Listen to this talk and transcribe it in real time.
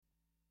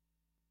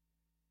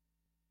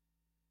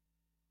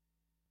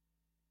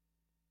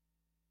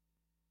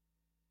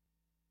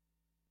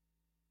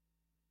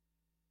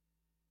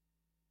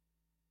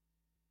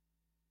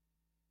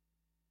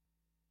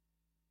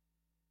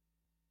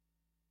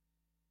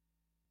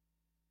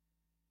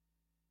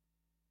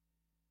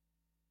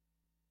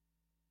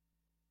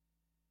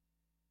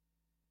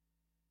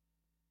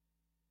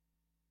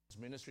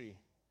ministry.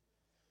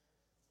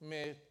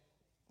 Me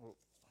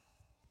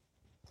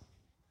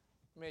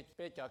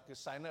bây giờ cứ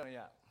sign up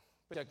nha.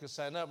 Bây giờ cứ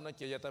sign up nó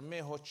chỉ là ta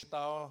me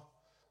hospital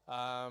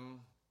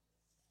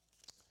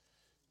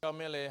cho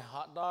me le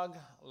hot dog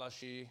là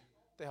chỉ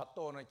te hot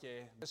dog nó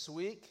chỉ this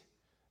week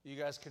you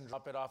guys can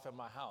drop it off at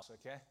my house,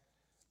 okay?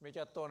 Me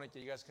cho to nó chỉ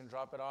you guys can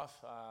drop it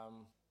off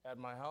at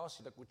my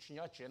house. Ta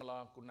kuchinya chen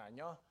là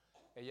kunanya.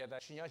 Giờ ta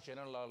chinya chen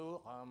là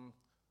lu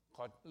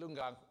có lung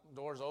gang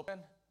doors open,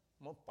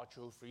 một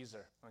pachu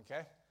freezer,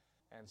 okay?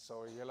 And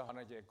so you know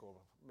hana je ko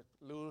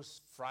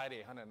lose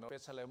Friday hana no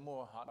pesale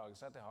mo hot dog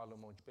sa te halu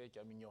mo chupe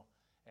cha minyo.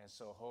 And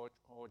so ho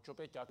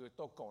chupe cha ku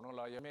to ko no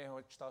la yame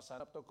ho sta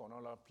sign up to ko no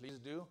la please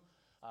do.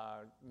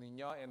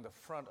 Ninya in the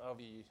front of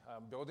the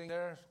building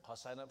there ha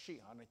sign up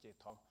sheet hana je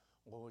thong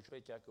ho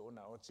chupe cha ku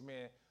na o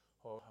chime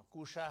ho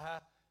ku sha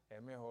ha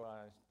me ho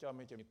cha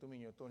me tu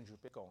minyo ton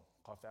chupe ko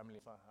ka family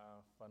fa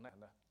na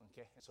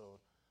okay. So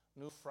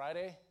new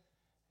Friday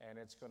and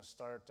it's going to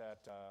start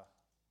at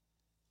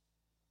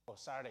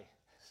Saturday.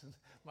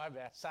 My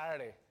bad.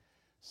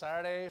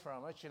 Saturday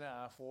from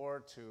 4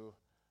 to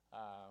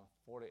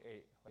 4 to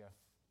 8. Yeah,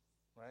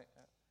 right?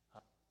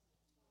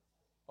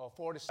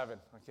 4 to 7.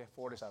 Okay,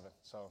 4 to 7.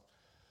 So,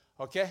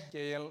 okay.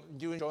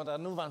 You enjoy the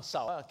new van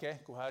sau. Okay,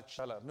 ku ha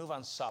chala new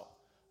van sau.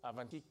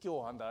 Van ti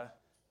kyo handa.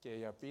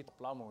 Okay, ya pi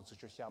pla mo zu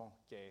chu xiao.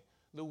 Okay,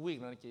 the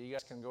week na you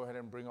guys can go ahead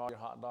and bring all your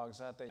hot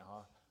dogs at the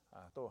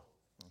to.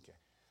 Okay.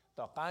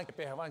 Ta kan ke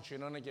pe hawan chu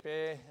no na ke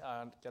pe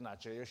cha na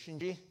che yo shin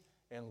ji.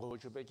 En go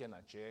chu pe cha na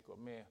che ko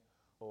me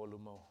o lu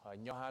mo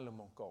nyo ha lu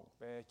mo ko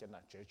pe cha na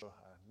che cho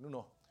nu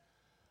no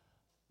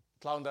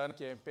clown dan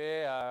ke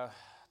pe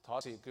tho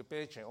si ku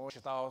pe chen o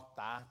chi tao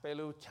ta pe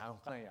lu chang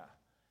kan ya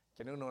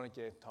ke nu no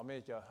ke tho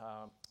me cho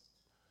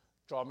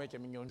cho me ke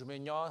mi nyon ju me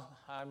nyo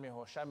ha me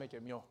ho sha me ke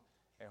myo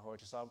e ho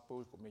chi sa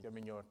pu ku me ke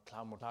mi nyo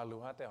clown mo ta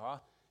lu ha te ha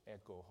e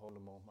ko ho lu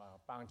mo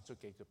pang chu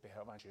ke ku pe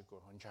ha ban chi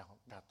ko hon cha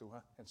ga tu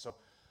ha. And so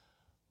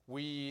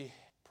we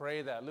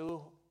pray that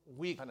lu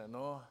week kana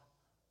no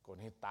còn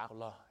hiện tại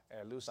là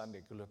lu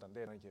Sunday cứ lu tận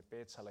đây nó chỉ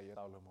biết sao lại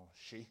tao lu một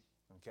xí,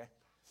 okay?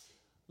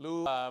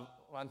 Lu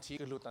วันที่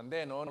cứ lu tận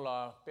đây nó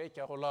là biết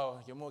cho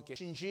là有冇cái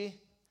信息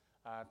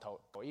头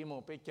一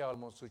冇biết cho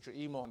冇数据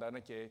一冇，但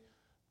係cái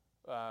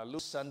lu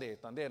Sunday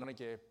tận đây nó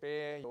chỉ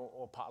biết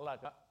有拍啦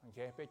個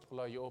okay? biết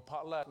là有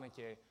拍啦nó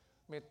chỉ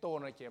mấy tô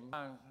nó chỉ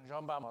mang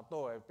rong ba mà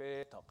tô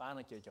biết thầu cá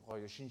nó chỉ có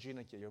有信息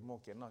nó chỉ有冇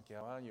cái nó cái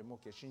有冇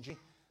cái信息，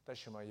但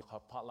是mà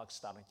有拍啦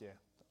start nó chỉ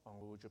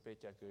ông lu就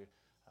biết cho cái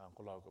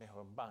cô lo cũng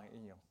hơn bằng ý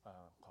nhiều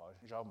khỏi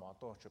rau mỏ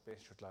to chụp bé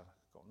chụp là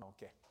cũng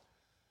ok.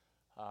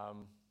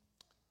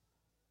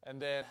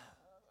 And then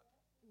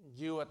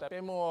you at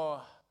the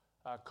more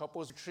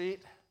couples retreat.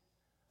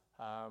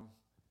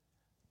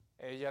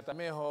 Giờ ta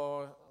mới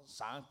ho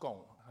sáng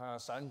cổng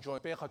sáng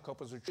join bé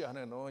couples retreat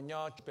này nó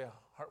nhau chụp bé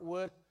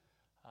Hartwood.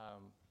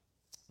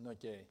 Nó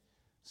chỉ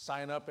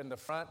sign up in the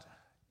front.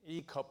 E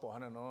couple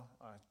này nó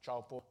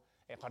chào po.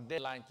 Còn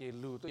deadline chỉ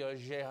lưu tôi giờ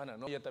dễ này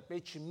nó giờ ta bé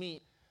chim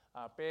meet.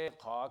 Bé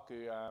khó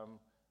cứ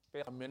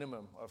bé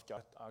minimum of cho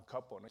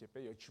couple nó chỉ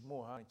bé有chỉ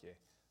mua ha chỉ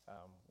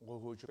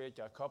ngồi chụp bé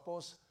cho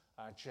couples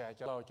chia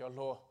cho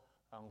lo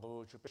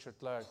ngồi chụp bé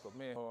chụp lại của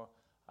mấy họ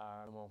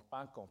một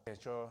ban công bé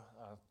cho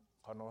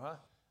họ nó ha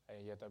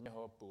giờ ta mấy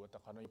họ bù ta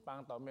họ nó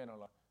ban tao mấy nó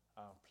là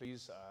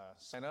please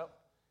sign up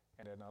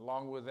and then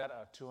along with that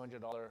a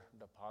 $200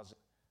 deposit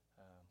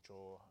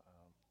cho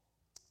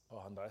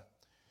họ hàng đấy.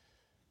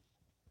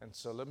 And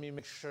so let me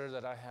make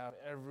sure that I have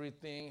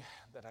everything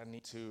that I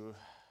need to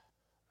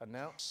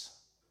announce.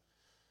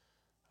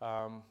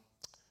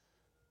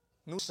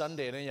 New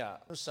Sunday này ya,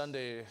 New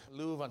Sunday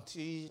lưu văn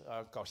thi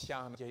cầu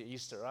xiang cái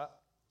Easter á,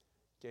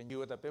 cái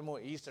như là bên mua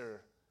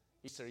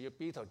Easter yêu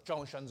bị thầu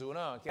trong sân du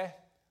nữa, okay?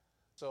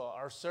 So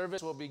our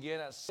service will begin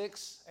at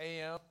 6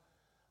 a.m.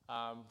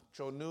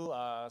 So new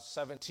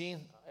 17th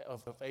of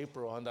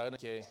April, and then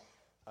okay,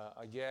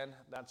 again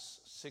that's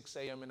 6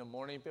 a.m. in the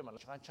morning. Bên mà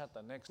chat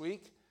the next week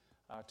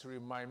to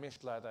remind me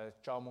là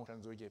trong một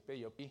sân du cái bên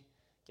yêu bị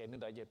cái nữa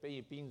đại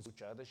cái bên du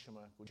chơi đó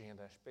mà cũng chỉ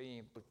là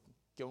bên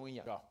chung với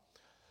nhau.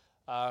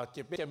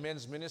 Cái bên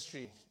men's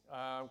ministry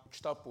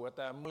stop với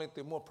ta muốn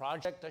từ một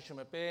project đó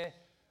mà bên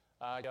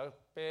giờ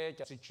bên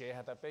จะสิเจฮ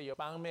ะแต่bên giờ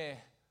bang me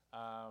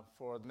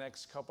for the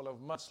next couple of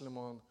months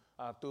luôn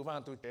tu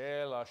van tu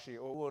chế là chỉ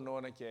ô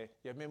nó này cái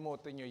giờ mấy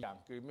một tên nhiều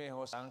dạng cứ mấy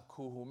họ sang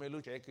khu hồ mấy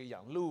lưu chế cứ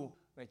dạng lưu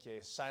này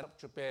cái sign up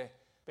cho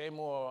bên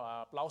mua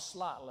plau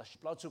slot là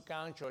plau chu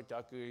cang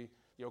cho cứ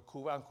有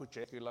khu van khu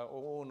chế cứ là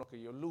ô nó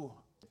cứ有lưu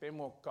bên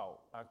mua cậu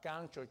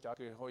cang cho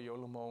cứ họ有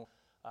luôn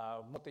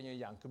một tên nhiều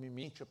dạng cứ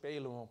mi cho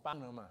bên luôn một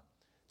bang nữa mà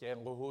cái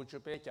ngô hồ cho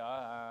bên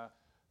cho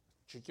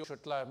chỉ kêu cho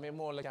là mấy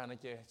mua là cái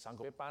này sang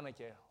cái bang này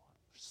cái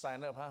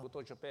sign up ha của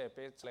tôi cho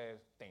bên là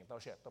tỉnh tao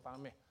sẽ tao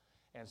bang mấy.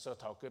 And so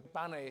thảo cái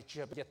ban này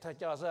chỉ bây giờ thay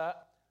cho ra,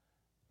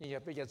 như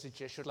bây giờ chỉ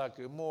chỉ là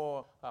cái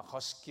mua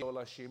skill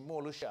là chỉ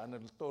mua lúc sáng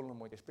nên tôi là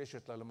một cái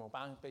special là một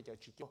ban bây giờ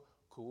chỉ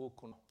khu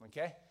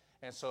okay.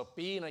 And so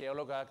pi này giờ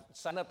lúc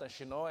sign up là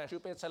chỉ nói, chú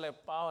bây giờ là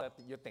bao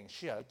giờ tỉnh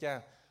sửa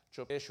cha,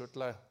 chú bây giờ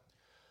là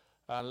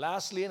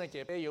Lastly, na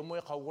ke pe yo mo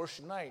ka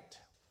worship night.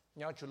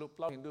 Nya chulu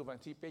plau Hindu van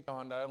ti pe ka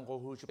handa ngo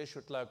hu chu pe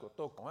shut la ko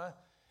to ko ha.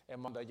 E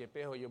mong da ke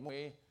pe ho yo mo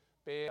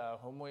pe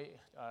ho mo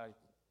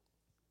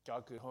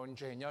ka ku hon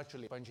je nya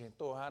chuli pan chen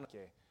to ha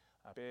ke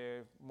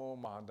pe mo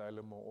ma da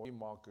le mo o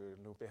ma ku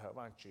lu pe ha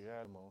van chi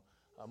ha mo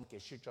ke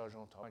shi cha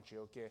jong ta chi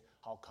okay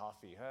how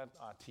coffee ha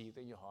tea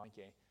de yo ha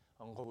ke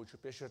ngo hu chu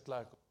pe shut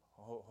la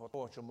ho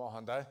to chu mo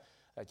handa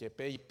ke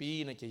pe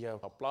pi na ke ya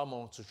plau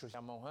mo chu chu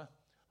mo ha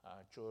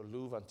cho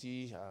lu van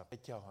ti pe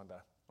ka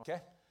handa okay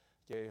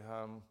ke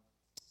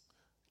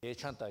ke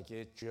chanta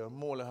ke chưa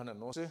mua là hana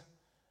nó chứ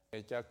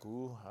ke cha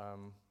cũ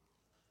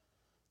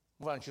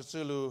van chú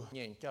sư lu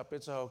nhện cha pe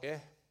sao ke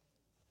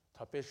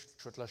thà pe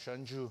chuột là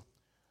sân ju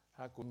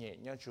ha cũ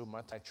nhện nhá chú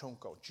mà thay trông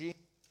cậu chi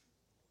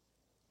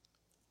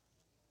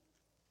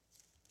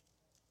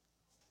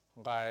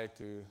gai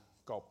cứ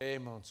cậu pe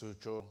mong chú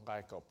cho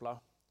gai cậu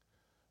plau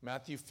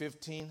Matthew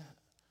 15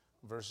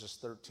 verses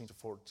 13 to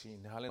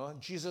 14 Hallelujah.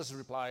 Jesus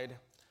replied,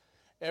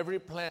 every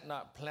plant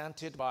not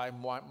planted by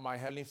my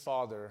heavenly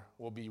Father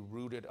will be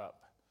rooted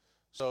up.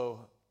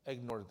 So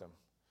ignore them.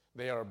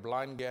 They are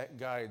blind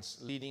guides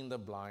leading the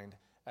blind,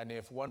 and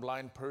if one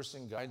blind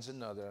person guides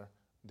another,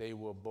 they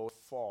will both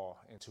fall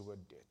into a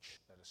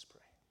ditch. Let us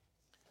pray.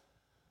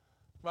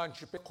 Van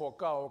chi pe ko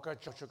ka ka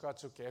chu ka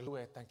chu ke lu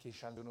e tan ki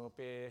shan du no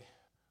pe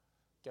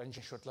kan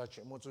chi shot la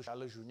che mo chu sha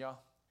le ju nya.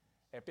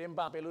 E pe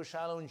ba pe lu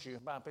sha lon ju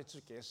ba pe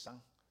chu ke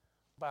sang.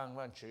 Bang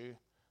van chi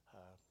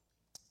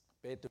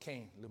pe tu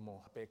ken lu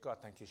mo pe ka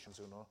tan ki shan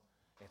zu no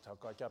e ta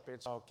ka cha pe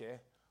cha ke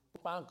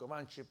bang ko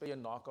van chi pe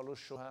no ka lu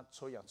shu ha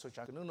cho ya cho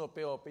cha no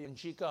pe o pe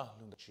chi ka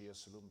lu de chi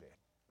yesu lu be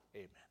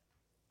amen.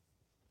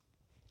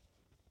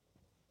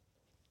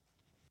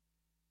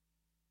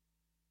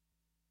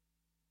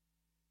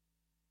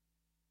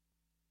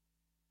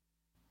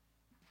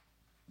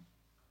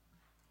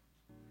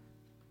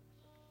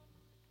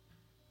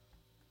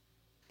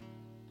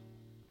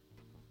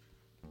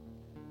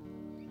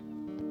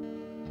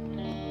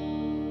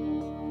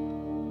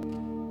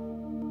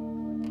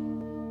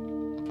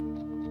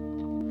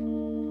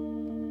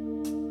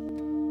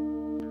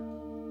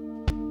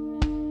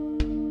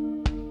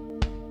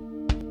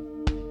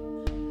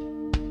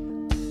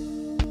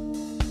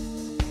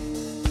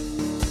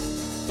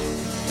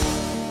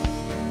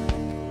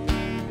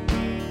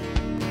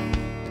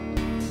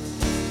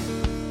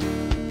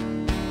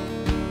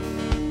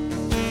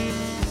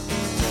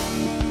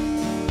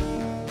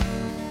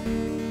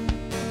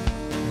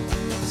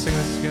 Sing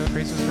this together.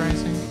 Praises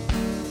rising.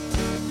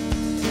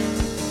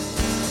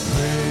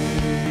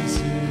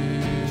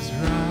 Praises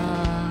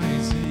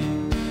rising.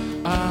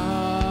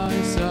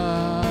 Eyes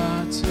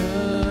are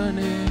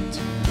turning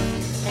to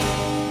you.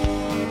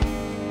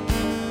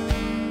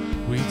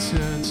 We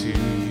turn to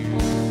you.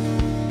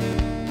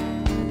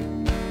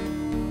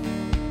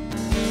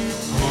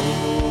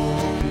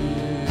 Hope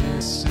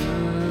is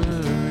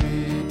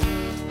stirring.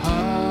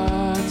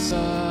 Hearts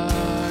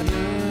are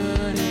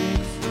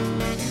yearning for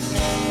you.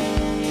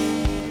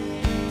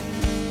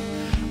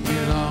 We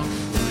long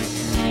for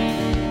you.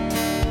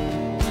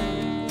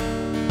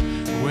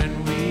 When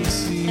we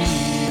see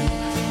you,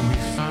 we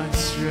find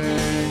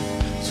strength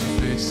to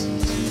face the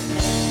day.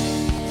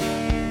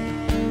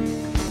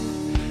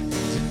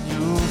 And in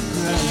your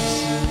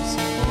presence,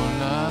 all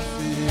our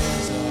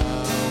fears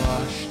are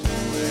washed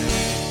away.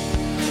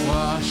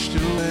 Washed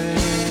away.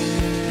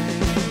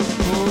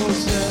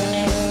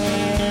 Hosanna,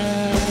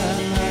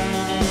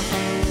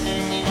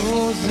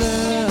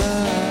 Hosanna.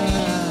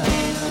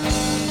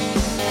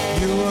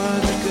 You are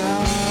the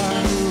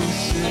God who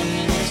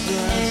saves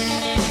us,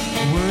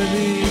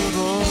 worthy of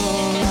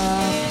all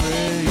our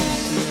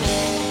praises.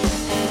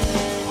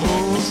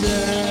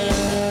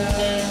 Hosanna,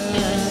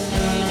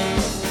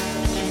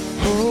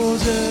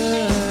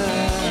 Hosanna.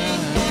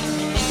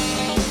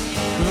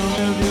 Come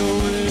have your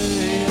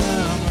way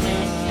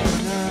among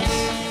us.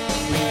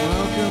 We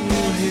welcome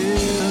you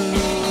here,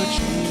 Lord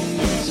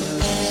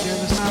Jesus. Hear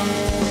the sound.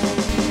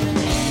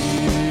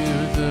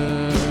 Hear the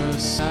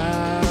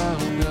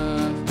sound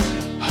of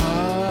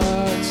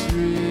hearts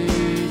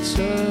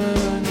returning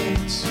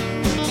to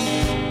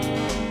you.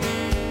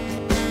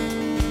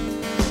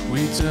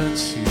 We turn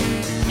to you.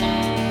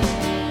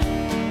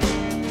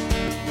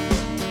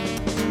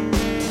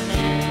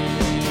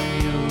 In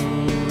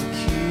your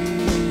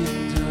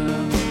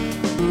kingdom,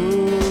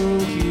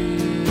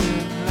 broken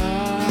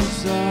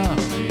lives are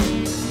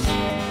made.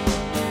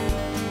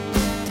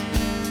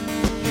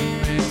 You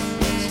make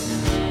things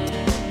new.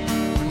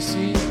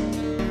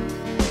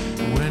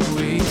 When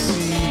we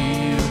see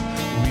you,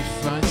 we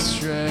find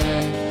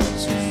strength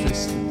to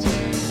face the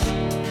day.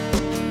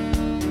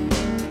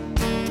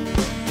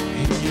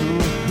 In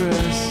your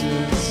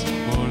presence,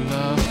 all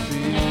our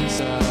fears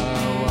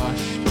are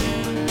washed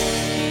away.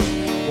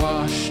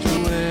 Washed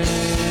away.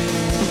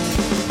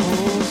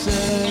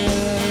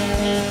 Hosanna,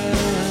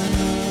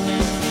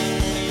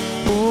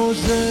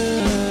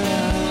 Hosanna.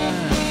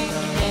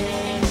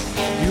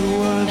 You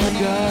are the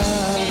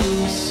God who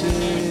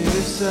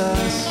saves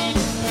us,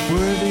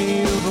 worthy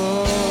of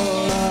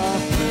all our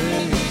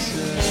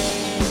praises.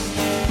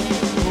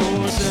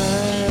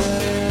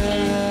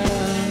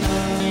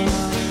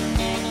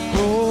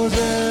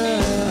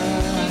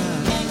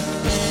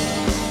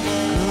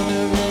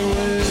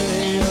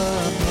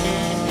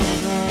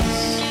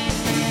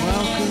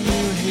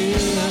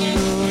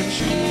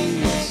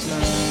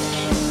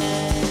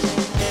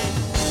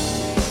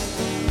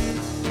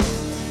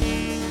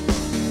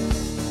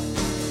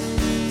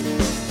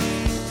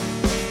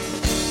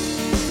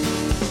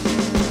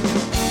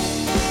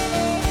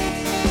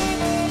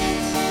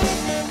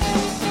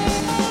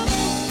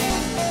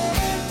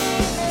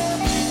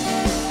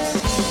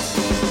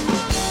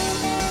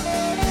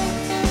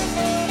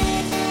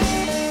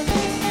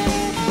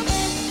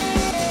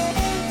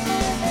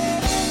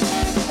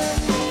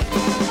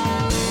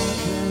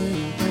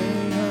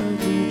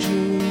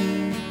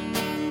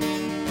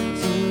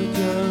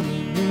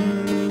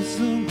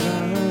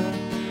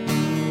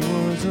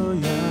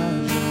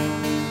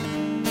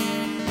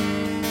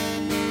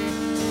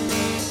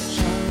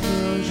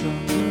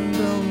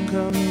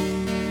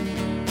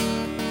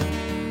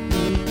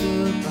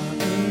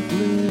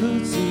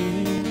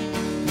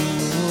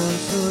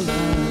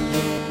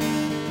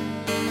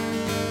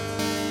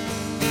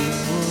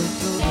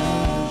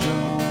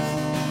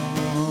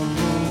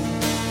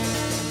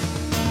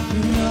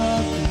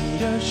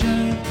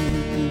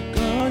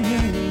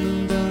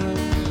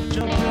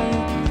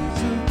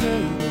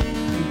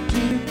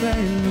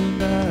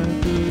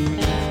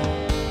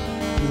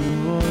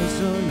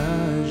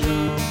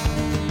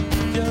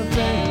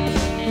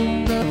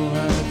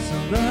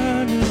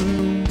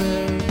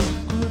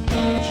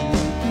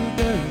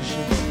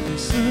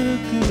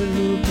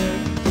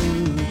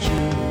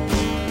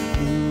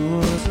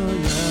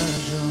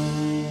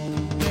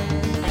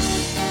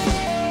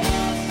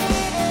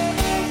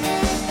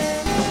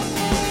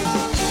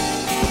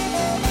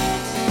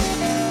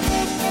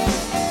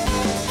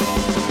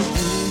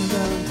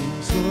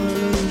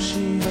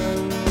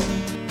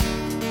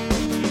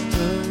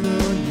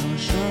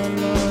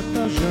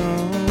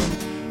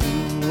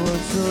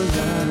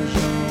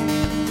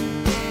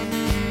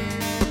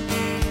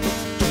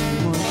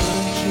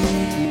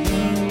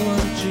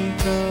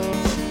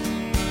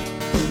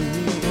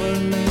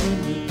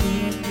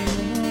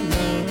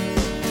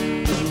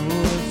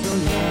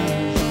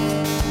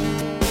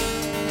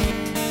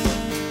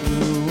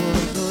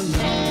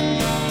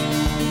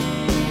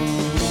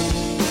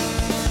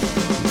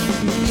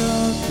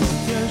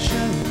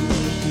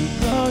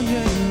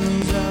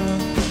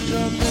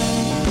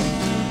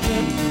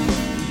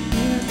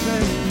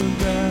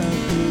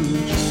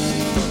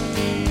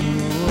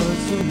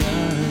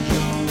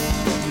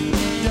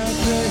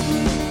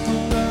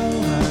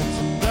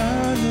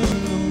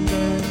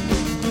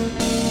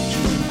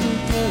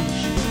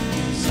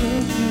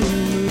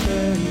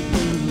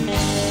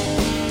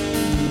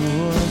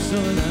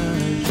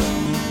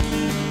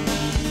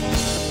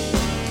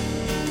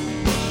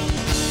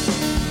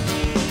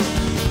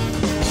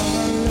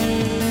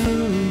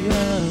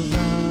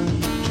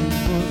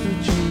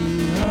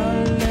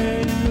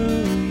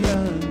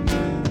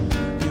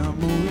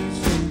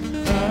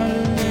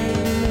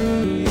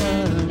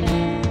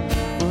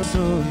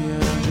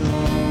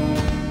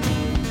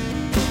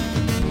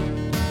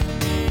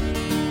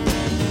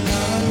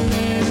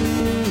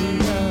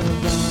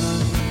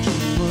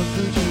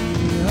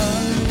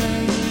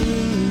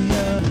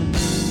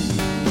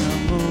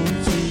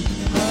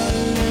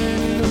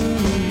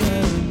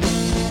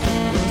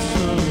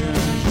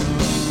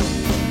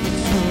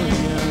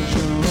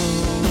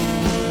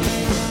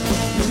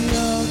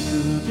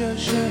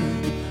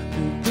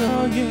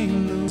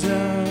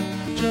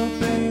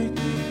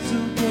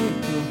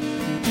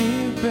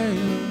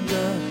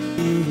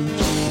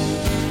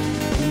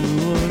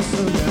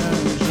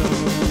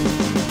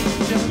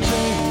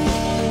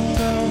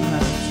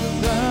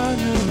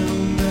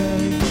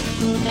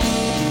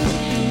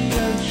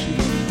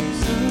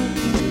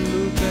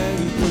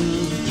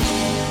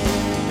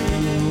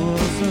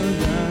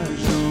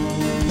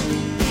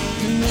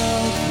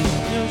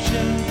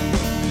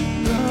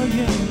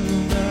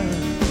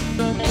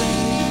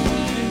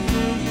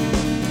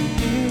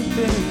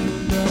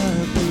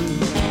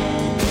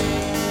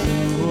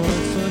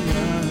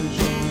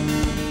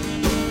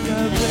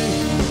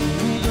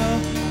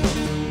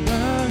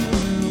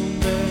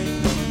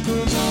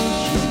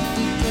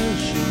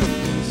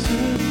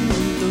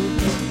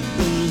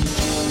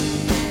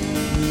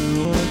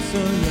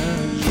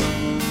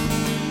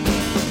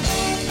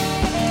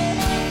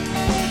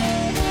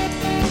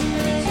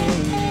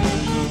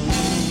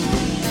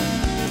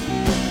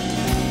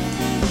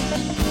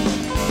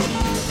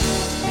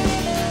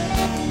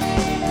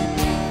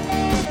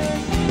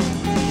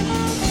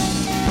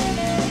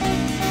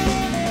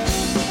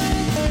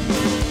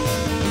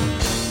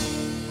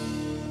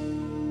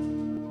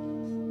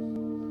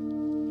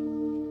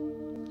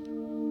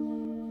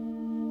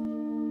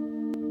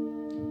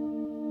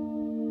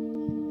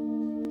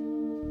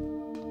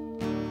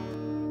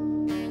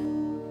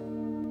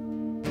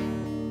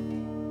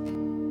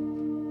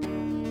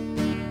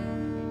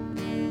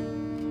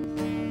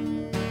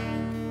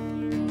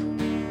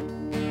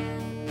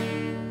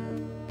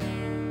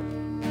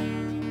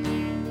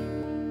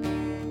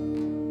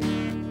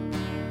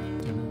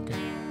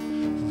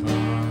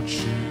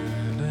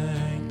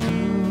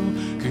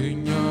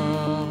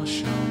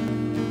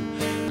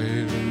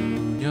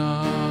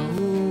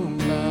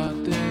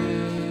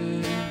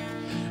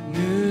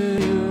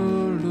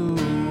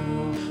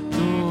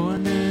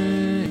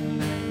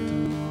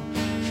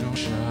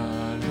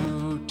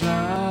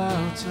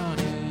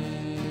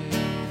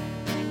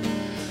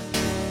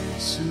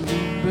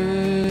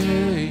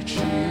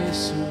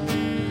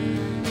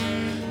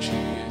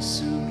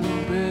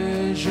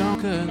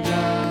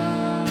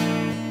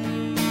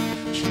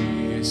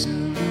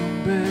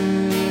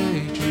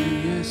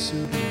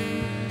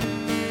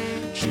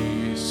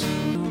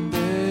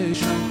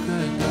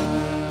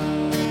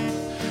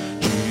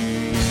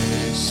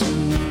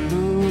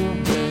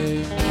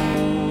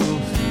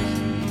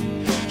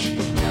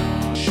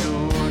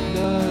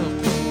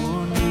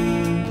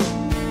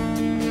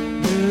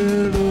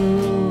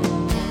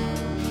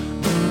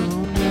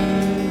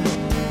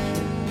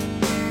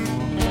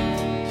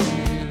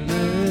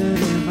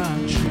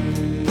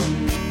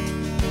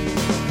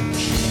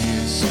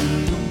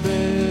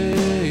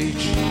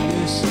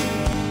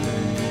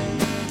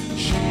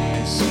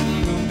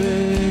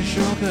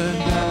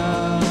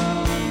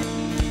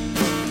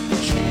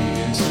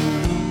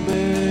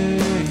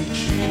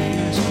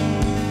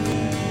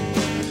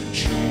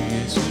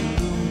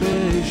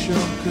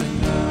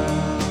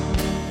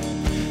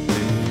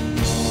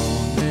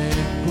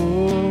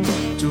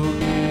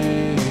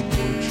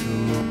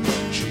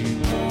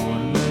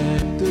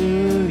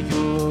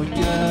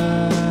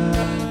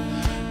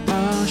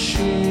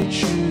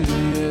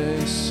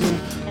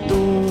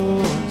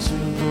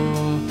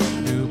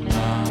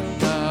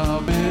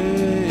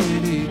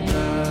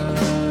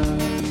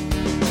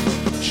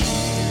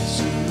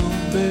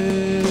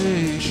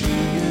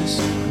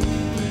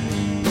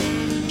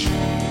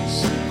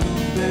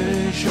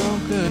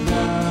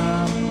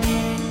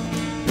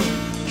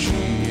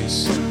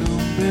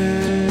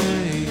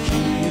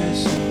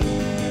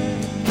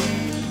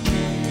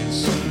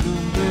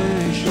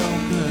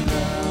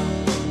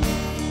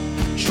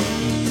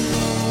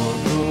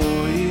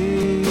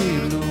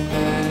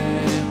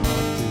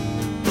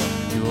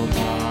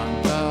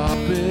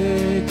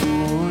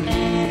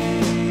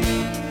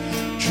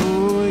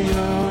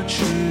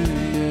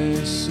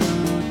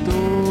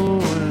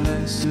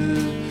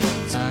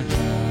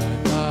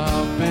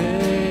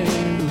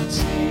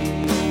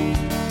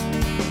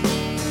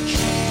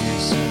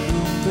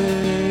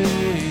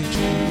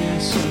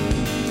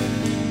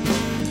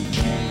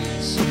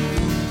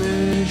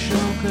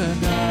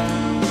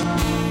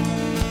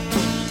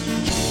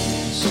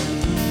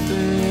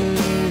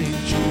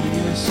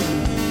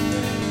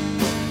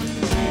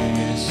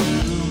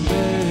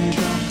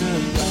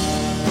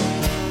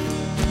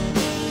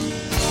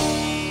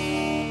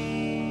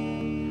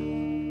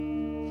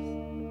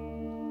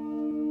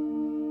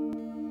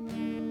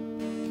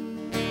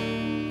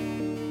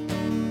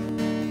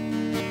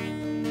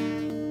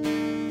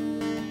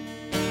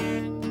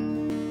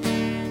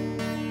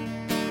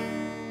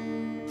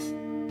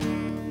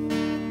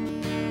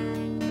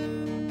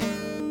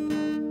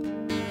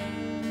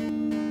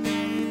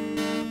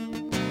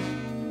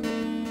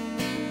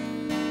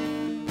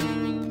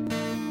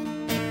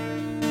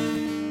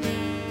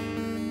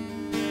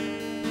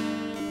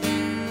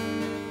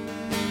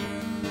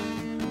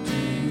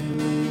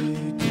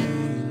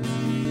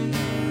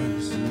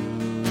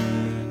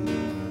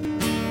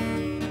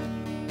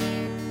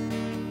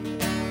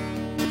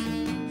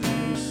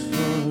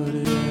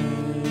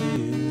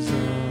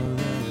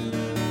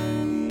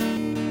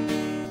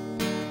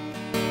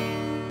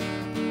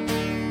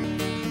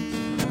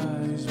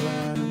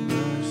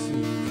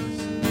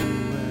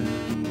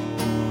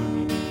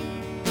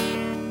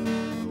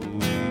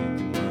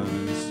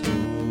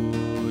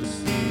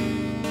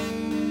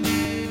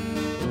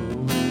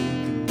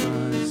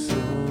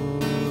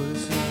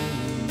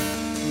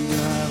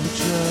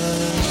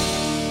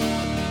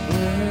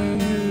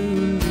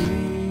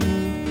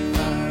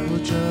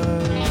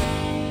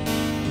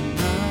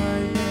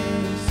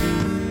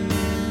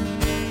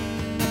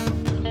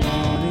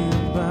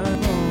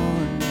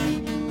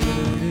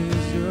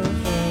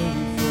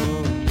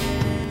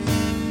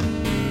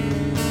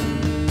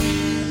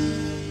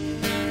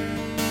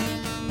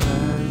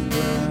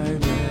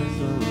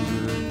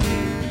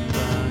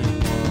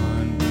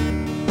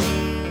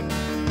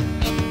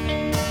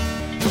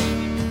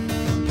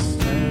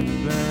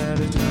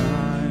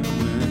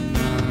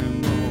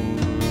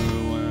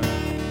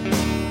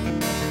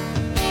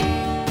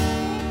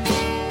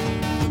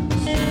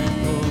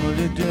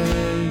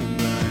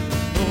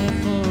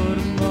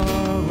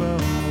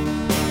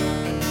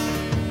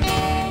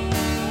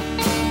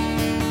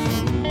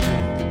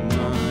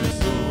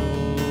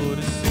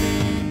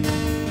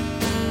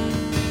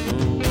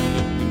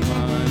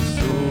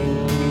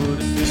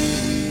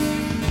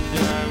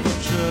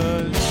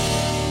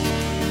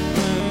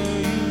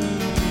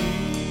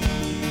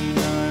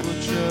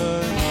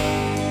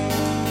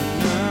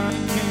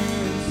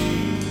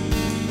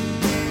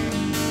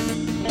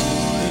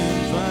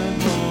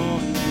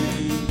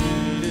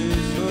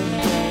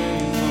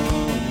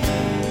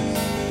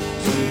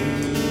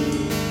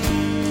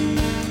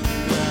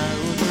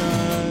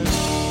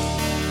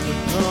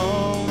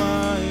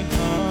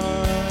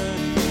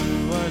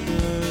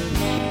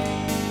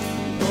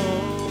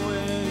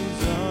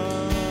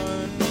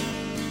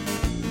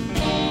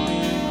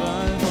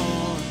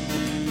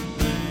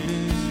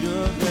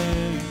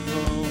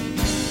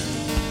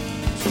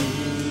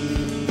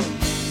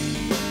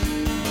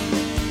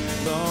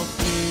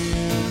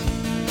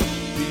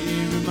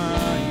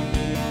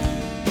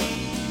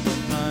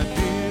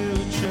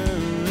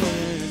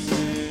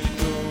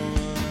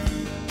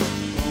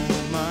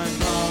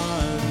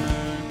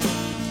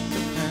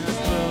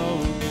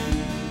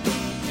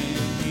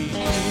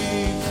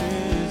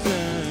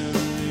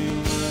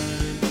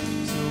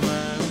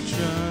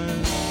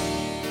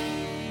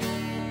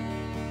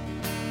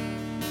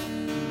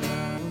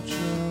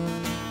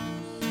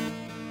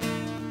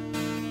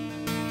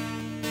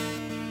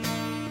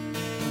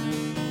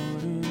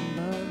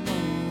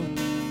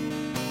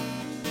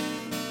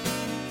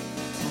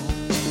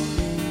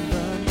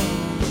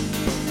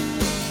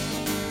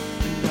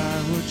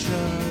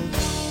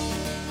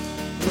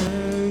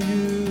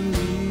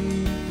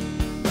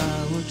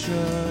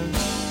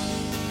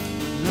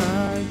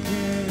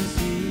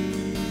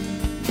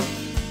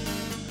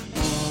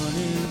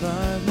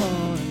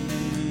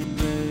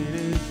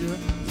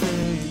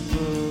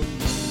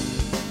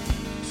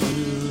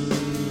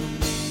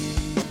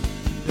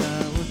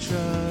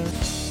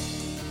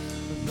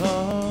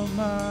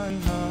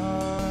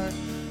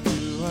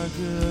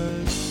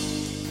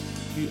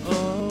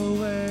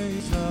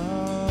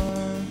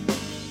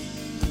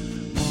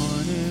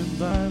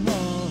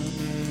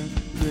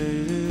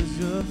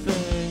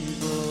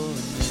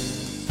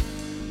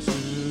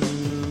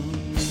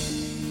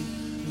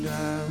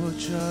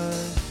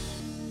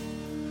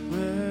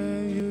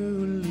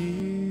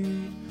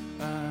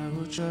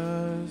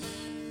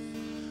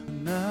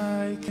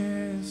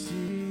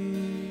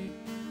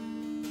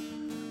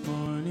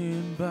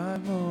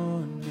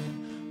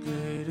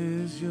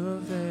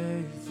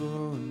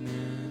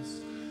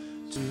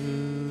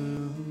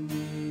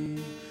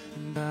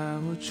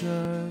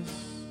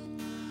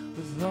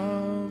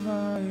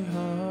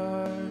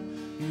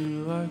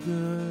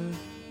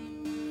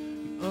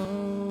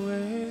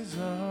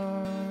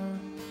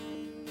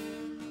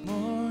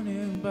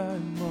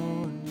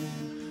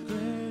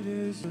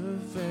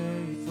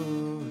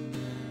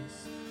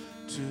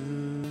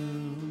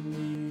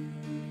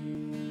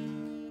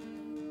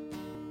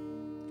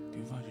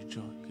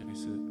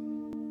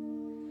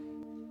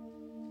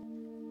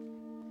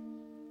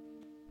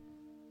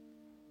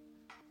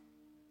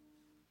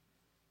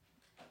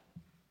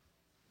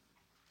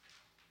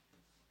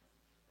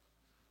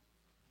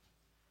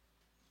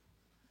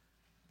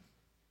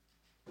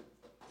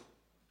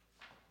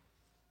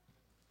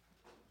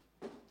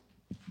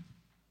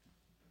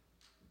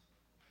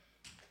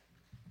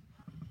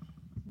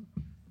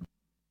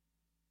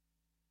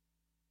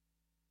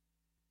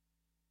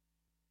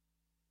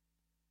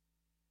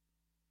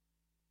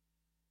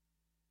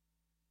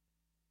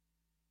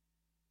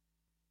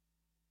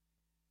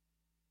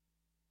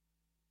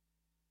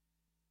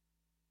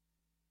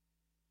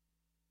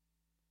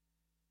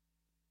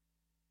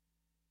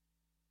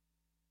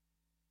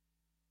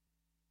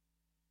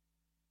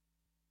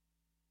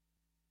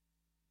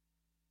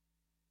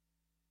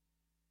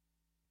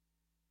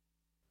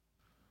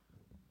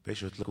 bây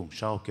giờ là cùng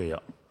sao kìa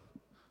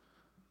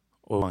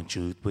ô hoàng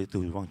chữ bây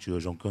từ hoàng chữ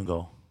trong cơn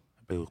gấu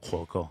bây giờ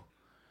khó có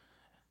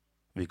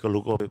vì cái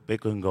lúc bây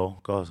cơn gấu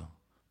có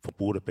phục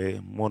vụ được bây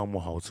mua nó mua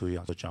hậu chơi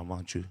à cho chạm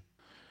hoàng chữ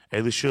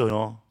ấy lúc xưa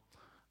nó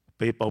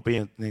bây bảo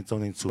bây nên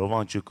trong nên chủ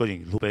hoàng chữ có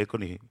những lúc bây có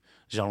những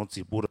rằng nó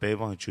chỉ bù được bây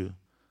hoàng chữ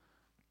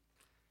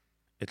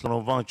ấy nó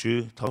hoàng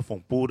chữ thằng phục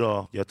vụ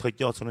đó giờ thời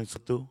gian cho nên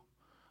xuất tu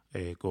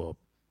ấy của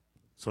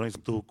cho nên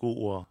xuất tu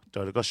của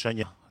trời có sinh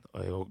nhật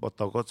bắt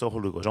đầu có cho hồ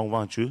lửa trong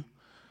vang chứ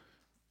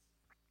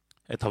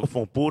thằng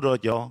phong bù đó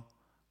cho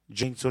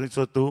chính số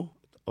số tu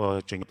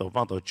chính tàu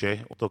vang tàu chế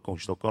tàu công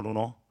tàu con luôn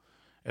nó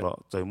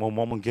rồi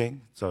mong mình ghen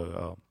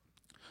rồi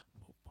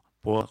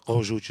bố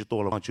có dù chỉ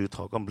tôi là vang chứ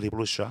thằng cầm bì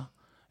bút sa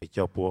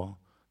cho bố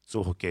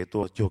做好给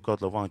多就搞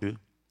到vang chứ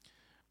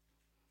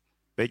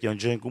bây giờ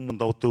chính cũng muốn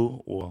đầu tư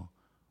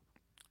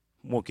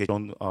mua cái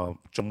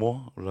trong mua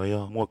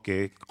rồi mua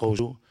cái có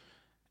dù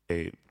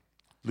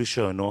lúc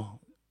sau nó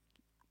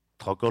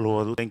thọ cái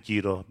lúa đánh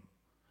chi rồi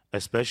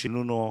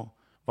especially nó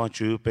vang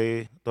chữ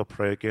pe the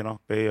pray cái nó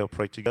pe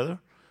pray together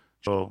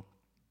cho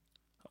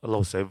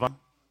lâu sẽ vang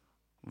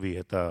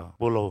vì ta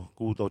bố lâu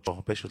cú tàu cho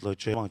pe sự lời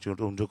chơi vang chữ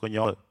rung cho cái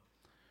nhau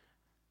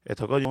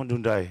thọ cái dùng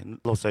rung đầy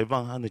lâu sẽ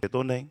vang hơn cái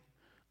tốt nên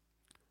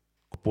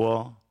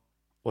bố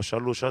bố sao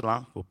lúc sao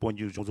lắm bố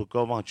dùng trong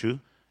cái vang chữ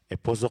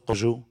bố rất có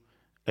dù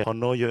họ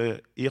nói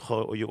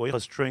yêu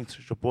strength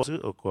cho bố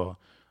sự ở qua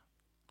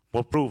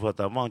bố prove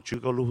ta vang chữ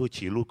có lúc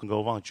chỉ lúc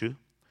cái vang chữ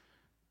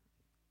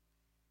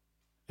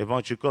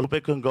vang chữ có lúc bé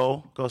cưng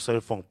gấu có sẽ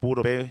phòng bù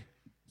đồ bé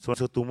xong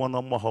rồi tụi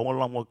nó mà hỏng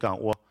lắm mà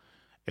càng qua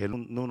lúc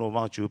nó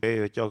vang chữ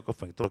bé cho có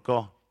phần tôi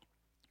có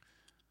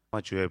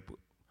vang chữ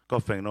có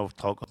phần nó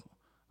tháo có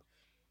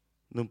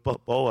nhưng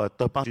bảo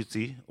tập vang chữ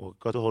gì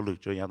có tôi học được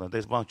cho nhà tận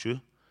đây vang chữ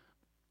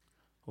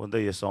vấn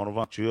đề sau nó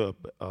vang chữ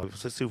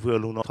sẽ sư vừa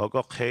lúc nó tháo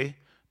có khé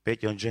bé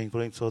chân chân của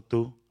anh số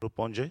tu lúc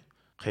bọn chế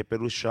khé bé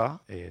lúc sáng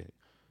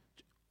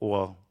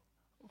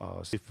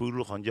sư phụ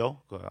lúc hắn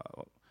giáo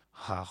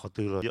họ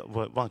từ lời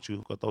vang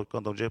chữ có tôi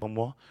con tôi chơi bóng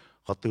múa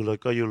họ từ lời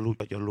có yêu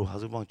lưu họ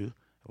giữ vang chữ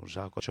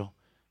ra có cho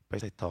bây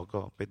giờ thọ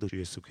có bây giờ Chúa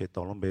Giêsu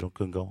Kitô lòng bề trong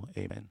cơn gấu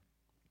amen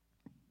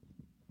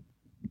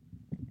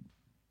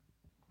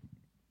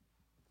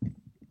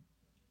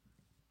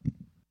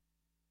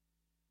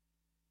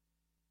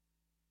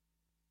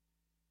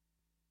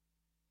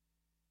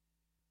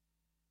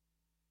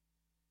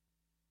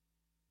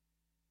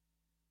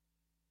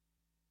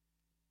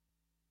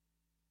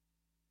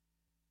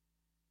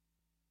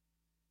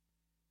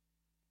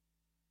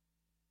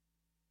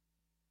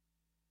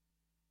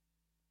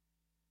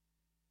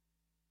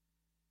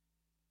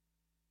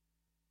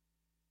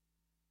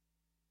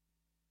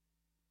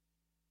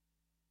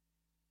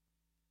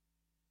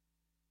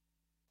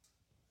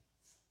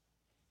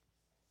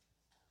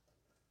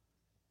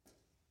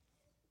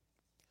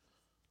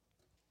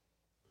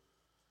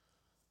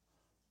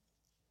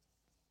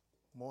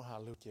mỗi hà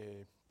lưu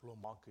chế pro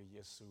mỏ cái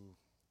Giêsu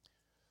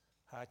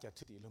hai chả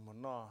thích đi luôn mà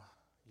nó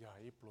giờ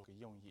ít pro cái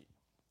dùng gì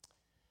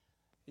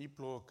ít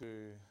pro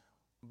cái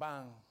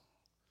bang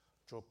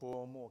cho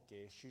po mua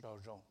cái suy đào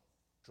rong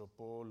cho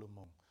po luôn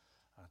mong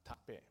tháp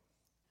bể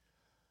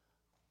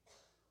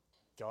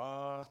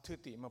cho thứ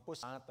tỷ mà po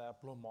sáng ta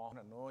pro mỏ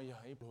là nó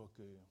giờ ít pro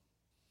cái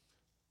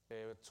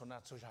để cho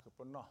nó cho ra cái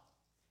po nó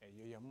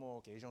giờ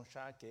mua cái trong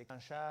sa cái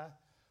càng sa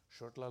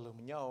sốt là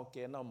luôn nhau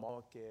cái nó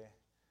mỏ cái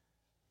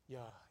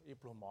giờ ít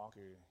pro mỏ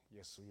cái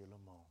Giêsu yêu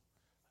luôn mong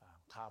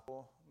khá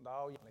po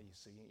đau là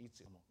Giêsu ít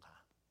chữ mong khá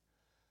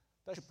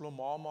แต่สิปล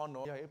มอเน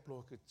าะอย่าปล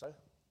คือเจ้า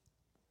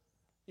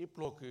อีป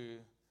ลคือ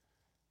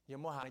ยัง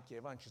มหาเกี่ย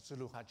วกับจุด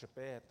ลูกหาจะเ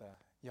ป๊ะแต่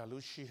อย่า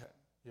รู้ชี้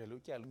อย่ารู้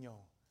แก่รู้ยอ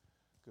ง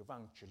คือฟั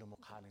งจุดลู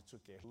กหาในจุด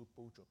เกี่ยวรู้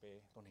ปูจุดเป๊ะ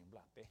ตรงนี้บล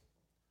าเป๊ะ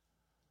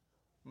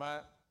มา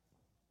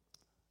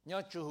เนี่ย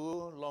จู่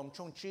ลมช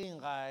งชิง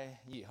ไง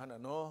ยี่หัน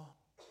เนาะ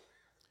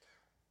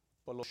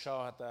ปลชาว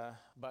แต่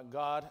but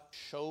God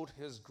showed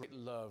His great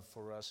love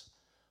for us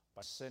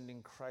by sending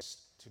Christ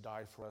to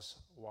die for us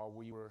while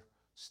we were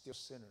still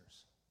sinners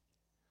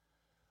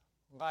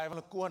ngàyวัน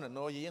ละกู้น่ะ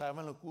น้อยยี่ngày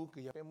วันละกู้คื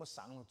อยังเป็นมื้อ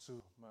สังละจู่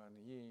มา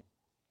นี่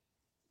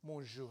มู่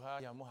จูฮะ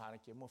ยังมู่หาใน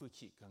เกี่ยวมู่ฟื้น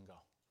ขี้กันเก่า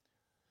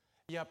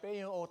อย่าไป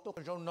ยังโอตุก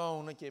จงนอง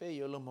ในเกี่ยวไป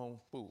ยังละมง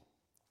ปู่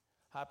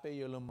หาไป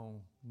ยังละมง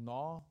น้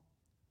อ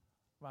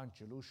วาง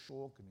จุลุโช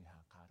กันนี่หา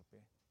ขาดไป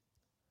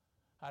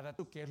หาแต่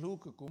ตุกเกลู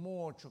คือกูมู่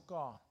ชุก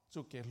ก็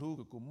ตุกเกลู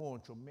คือกูมู่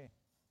ชุเม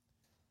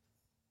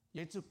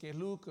ยังตุกเก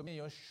ลูคือไม่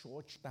ยอมโช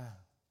ชิตา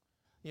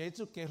ยัง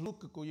ตุกเกลู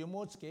คือกูยัง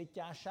มู่ตุกเก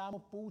จ่าชา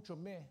มู่ปู่ชุ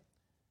เม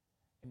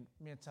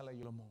เมียนชาล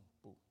ยุลมง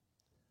ปู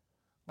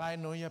ไง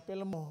หนูอย่าเป็น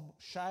ละมง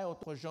ใช้อ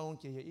ตัวจง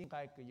เกี่ยยิ่งไกล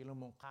คือยุล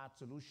มงคา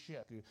จุลุเชีย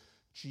คือ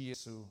ชีเย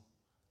ซู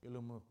ยุล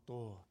มงโต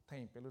ทั้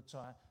งเป็นลูกช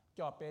าย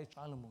จ่อเป็นช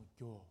าลมงโ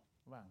จ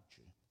ว่าง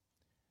ชื่อ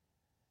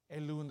เอ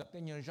ลูนแต่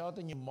ยังยอดแ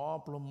ต่ยังมอ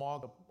ปลมอ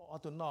กับอ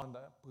ตัวนอนแ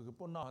ต่คือ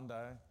ปุ่นนอนแต่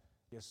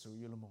เยซู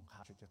ยุลมงคา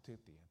จุจะถือ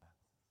ตีแต่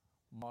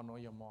มอโน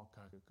ยมอค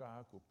าคือก็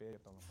กูเป็น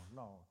ตัวละมง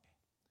นอก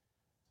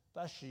แ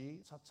ต่ชี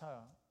ชัดชัด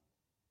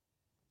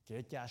เกี่ย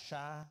จ่าช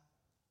า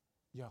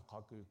อย่าขอ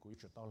คือกุย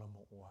จุดต่อละโม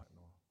โอหะเน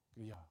าะ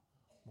คืออย่า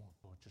โม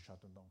โตจะชา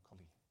ตุนดองเขา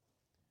ลี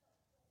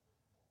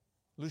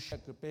ลูกชาย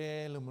คือเป้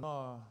ละโมเนา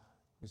ะ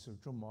คือสุด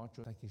จุ่มหมอจุ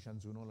ดที่ฉัน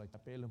จูโน่เลยจะ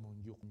เป้ละโม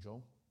ยุกจง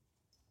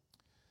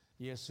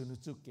เยซูนึก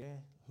จุกแก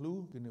ลู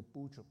กคือนึก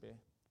ปูจุเป้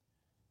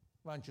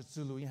วันจุด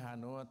สุลุยหา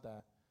เนาะแต่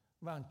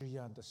วันจุด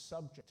ยัน the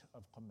subject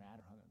of command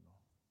ฮะเนาะ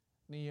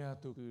นี่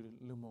ตัวคือ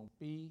ละโม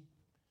ปี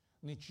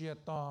นี่เชีย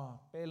ต่อ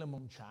เป้ละโม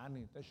ชา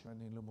นี่แต่ฉัน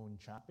นี่ละโม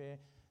ชาเป้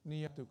นี่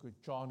ตัวคือ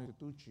จอนี่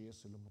ตัวจี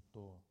สุลมุตโต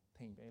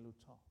ทิ้งไปลูก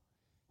ชอบ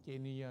cái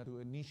này tu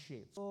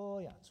initiate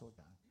số ya số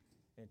chẳng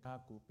cái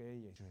các cụ bé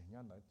也是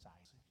nhân的在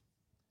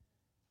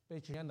bé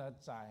是nhân的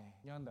在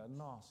nhân的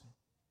no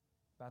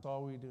that's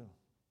all we do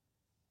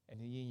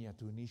and you ya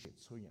tu initiate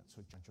số ya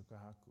số chẳng cho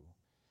các cụ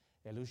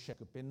e lu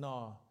shek bé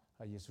no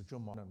hay Yesu cho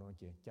mong nó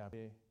cái cha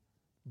bé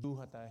du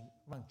hata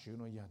vang chữ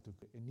nó ya tu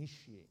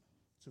initiate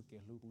số cái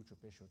lu cho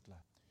bé sốt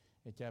là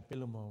e cha bé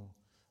lu mong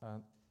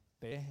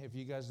if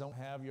you guys don't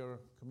have your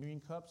communion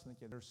cups,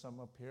 there's some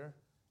up here,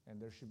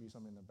 and there should be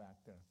some in the back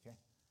there, okay?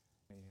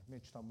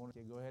 Mitch,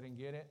 okay, go ahead and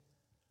get it.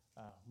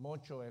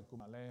 Mocho e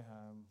kumale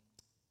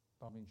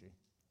tominji.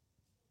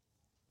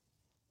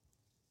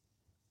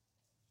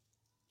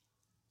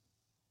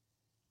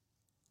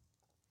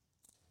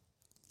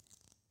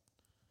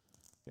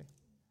 Okay.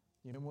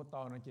 You know what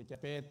tao nó chỉ cho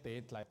bé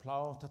tết lại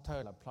plow,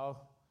 thơ lại plow,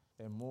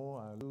 em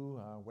mua lu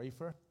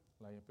wafer,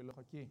 lại bé lu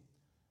khó chi.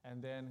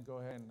 And then go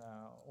ahead and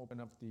open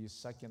up the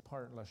second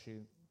part. La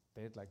she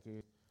did like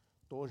a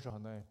dojo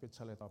on the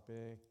pizzale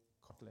tape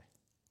kotle.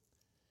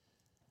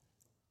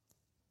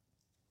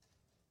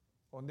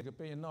 On the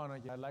pay no,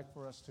 I'd like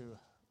for us to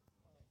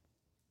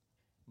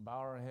bow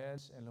our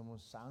heads and le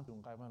sang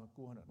tung kai van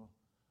ku hana no.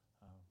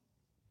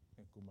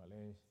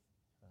 Kumale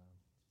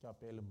cha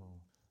pe le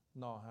mo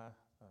no ha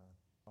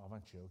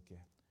avan okay.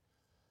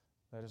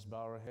 Let us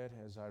bow our head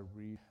as I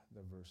read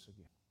the verse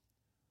again.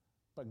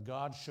 But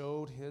God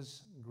showed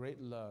his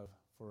great love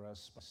for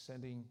us by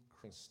sending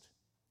Christ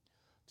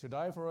to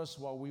die for us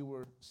while we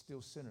were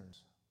still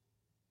sinners.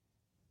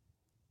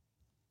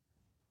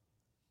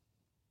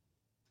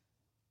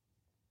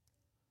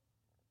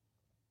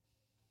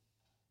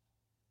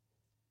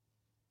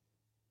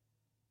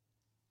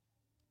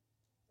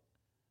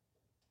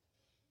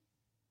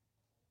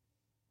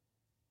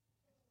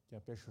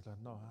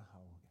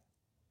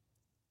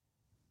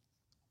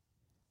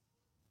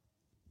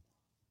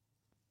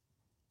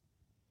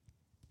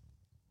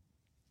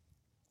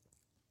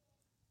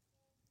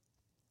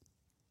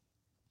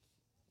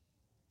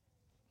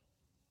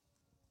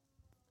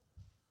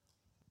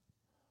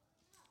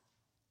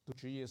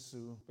 Chúa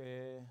Giêsu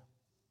pe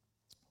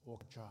ốc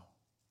chào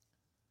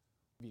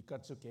vì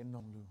cất cho cái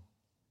nông lu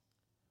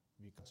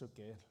vì cất cho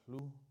cái lu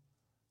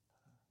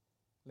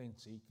lên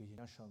chỉ cái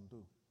nhà sản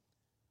tu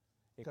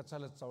cái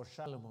cất là cháu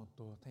xa là một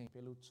tổ thành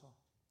pe lu cho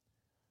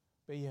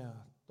bây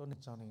giờ tôi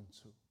nên cho nên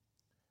chú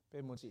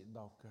pe một chị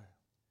đào cờ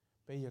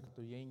bây giờ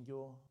tôi yên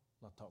vô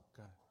là thọ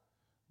cờ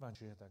và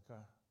chuyện ta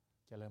cờ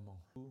cái là một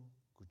lu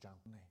của trang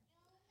này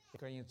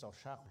cái như cháu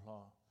xa của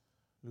lo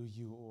lu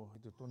yêu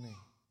thì tôi này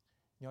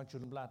nhớ chú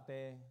la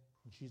tê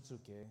chỉ chú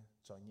kế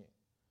cho nhẹ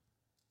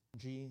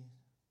chỉ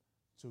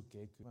chú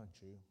kế cứ bằng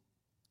chữ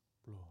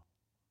plo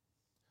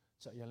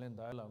chạy lên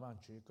đó là bằng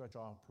chữ có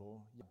cho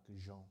ployak cứ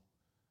rong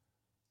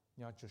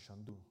nhớ chú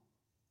sáng đủ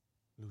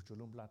lưu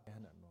chú la tê hả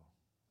nó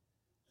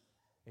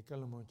cái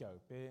là một chợ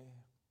pe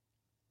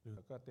lưu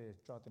có tê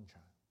cho tình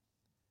trạng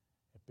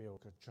pe ở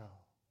cái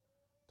trào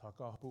thọ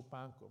có bu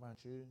ban của bằng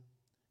chữ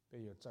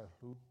bây giờ chạy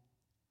lưu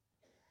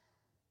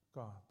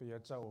có bây giờ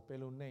chạy pe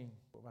lưu nên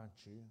của bằng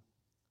chữ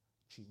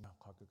chỉ nào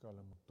khó cái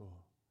là một tổ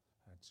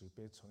chữ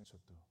bé trong số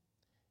tổ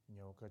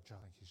nhiều cái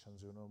trang khi sản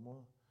xuất nó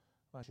mua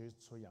và chữ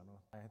số dạng nó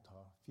đại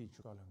thọ phi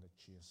chú cao lượng được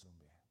chia sẻ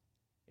bé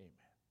amen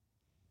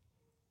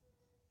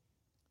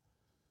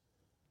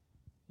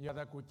giờ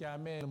ta cụ cha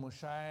mẹ một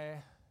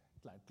sai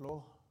lại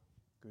lô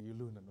cứ yêu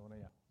luôn là nó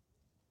này ạ.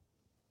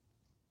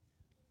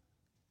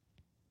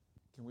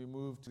 Can we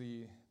move to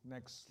the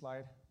next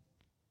slide?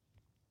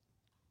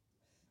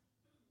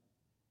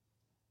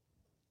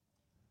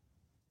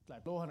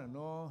 Like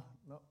no,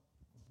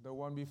 the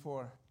one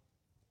before.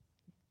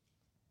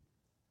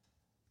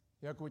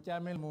 Ya cụ cha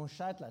mẹ một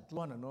sát lại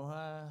no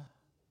ha,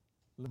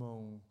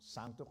 một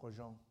sáng tốt của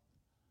rong.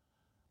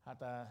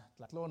 Hata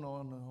lại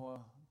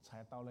no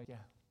chạy tàu lại kia.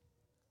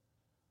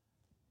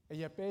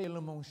 Giờ bây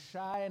giờ một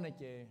sai này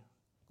chứ,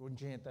 cũng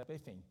chỉ ta bây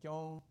phèn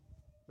chong,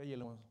 bây giờ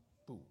một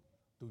tủ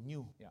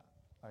nhiêu, ya,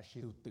 là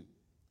chỉ tự.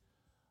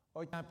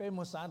 Ôi cha bây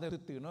một sáng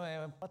tự nó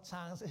em bắt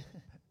sang chứ.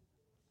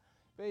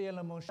 Bây giờ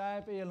là một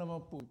sai, bây giờ là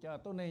một phụ cho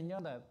tôi này nhớ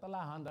là ta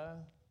là hắn đó.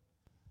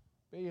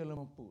 Bây giờ là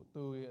một phụ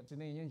tôi cho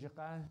nên những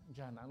cái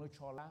trả năng nó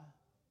cho lá.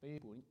 Bây giờ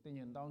phụ tôi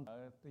nhận đón đó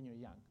tôi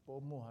nhận dạng bố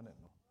mua hắn nữa.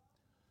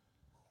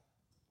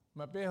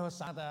 Mà bây giờ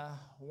sao ta,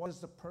 what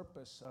is the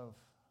purpose of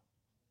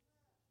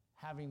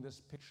having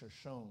this picture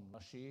shown? Là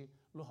chỉ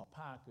lúc học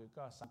pa cứ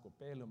có sáng của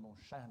bây giờ một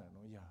sai nữa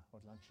nó giờ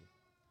hoặc là gì.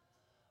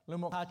 Lúc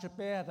một hai chục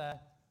bây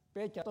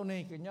giờ tôi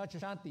này cứ nhớ cho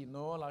sáng tỷ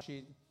nó là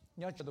chỉ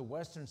nhớ cho the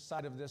western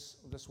side of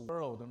this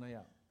world nó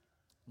ya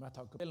mà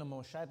thọ cái là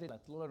một sai thì là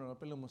lối nó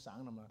là một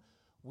sáng mà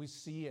we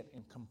see it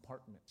in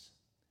compartments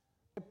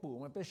cái phụ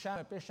mà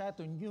cái sai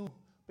tụi nhiêu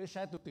cái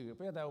sai tụi tử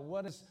bây giờ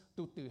what does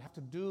tụi tử have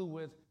to do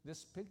with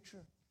this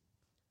picture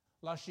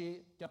là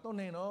chỉ cho tôi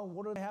này nó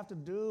what do they have to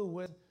do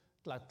with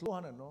là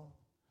lối nó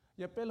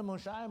giờ bây là một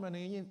sai mà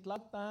nhìn lát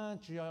ta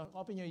chỉ có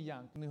bao nhiêu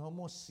dạng người họ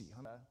mua xỉ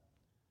hơn đó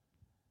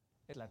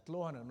là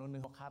lối nó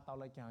người họ khá tao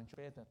lại chẳng cho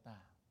bây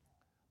ta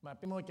mà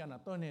bây giờ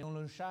tôi này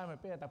ông sai mà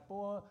bây giờ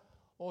po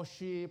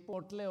oshi po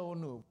leo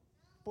nụ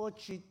po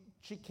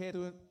chỉ kể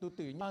tôi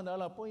tự nhiên đó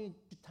là bôi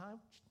tham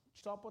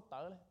cho bôi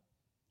tớเลย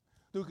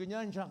tôi cứ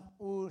nhớ rằng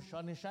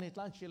sáng nay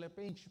làm chỉ là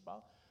bên chỉ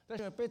bảoแต่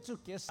ฉันเป็นจุด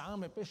เกี่ยสัง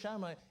มันเป็นใช่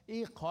ไหมอี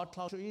ขอเท่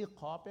าช่วยอี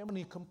ขอเป็นมัน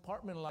นี่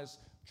compartmentalize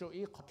ช่วย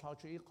อีขอเท่า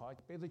ช่วยอีขอ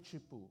เป็นตัวชิ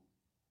ปู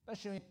แต่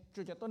ฉัน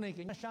จุดจะต้นนี้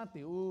ก็ยังช่าง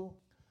ติว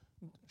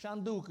ช่าง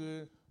ดูคือ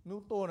นู้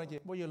ตัวนะเจ้า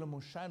บ่ยอมมอ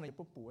งใช่นะเจ้า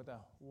ปุ๊บปุ๊บแต่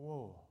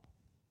wow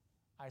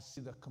I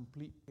see the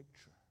complete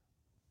picture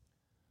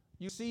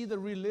you see the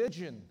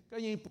religion ก็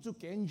ยังปุ๊บจุด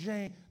เก่งใจ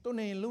ตัว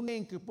นี้ลูกนี้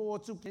คือปุ๊บ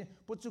จุ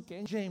ดเก่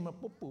งใจมา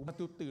ปุ๊บปุ๊บมา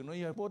ตื่นน้อ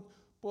ยปุ๊บ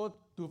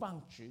ตัวฟัง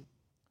จื้อ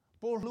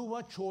bố lưu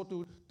hóa cho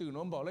tụi từ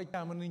nó bảo lấy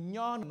cả mình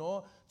nhon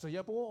nó rồi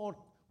giờ bố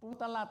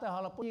ta la ta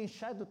họ là bố yên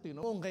sai tụi từ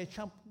nó ông gây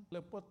chăm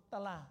là bố ta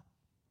la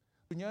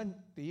tụi nhớ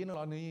tí nó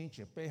là ni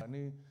chỉ bé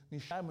ni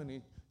sai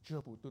mình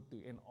chưa bố tụi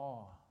từ en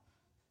o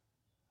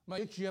mà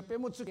chỉ bé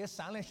một chút cái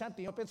sáng lên sáng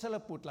tí nó bé sẽ là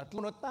bố là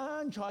tụi nó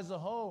tan cho giờ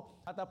hồ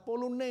à ta bố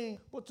luôn nè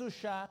bố chú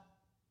sa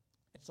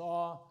it's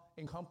all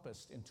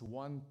encompassed into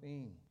one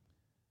thing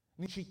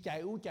ni chỉ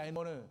chạy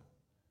nó nữa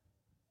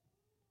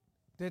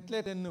tết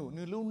lệ tết nụ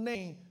ni luôn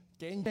nè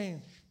cái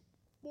này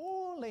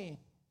bố lên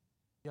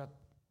giờ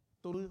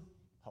tôi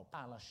học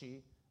ta là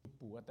gì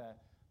bùa ta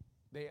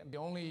the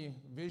only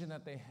vision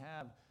that they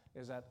have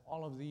is that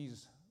all of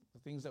these the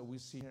things that we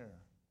see here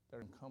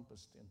they're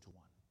encompassed into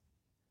one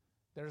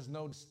there is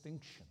no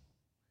distinction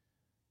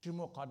chỉ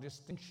một cái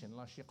distinction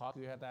là chỉ có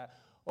cái ta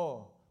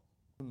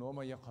nó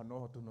màyak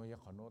nó tu nó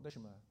yak nó đấy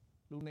mà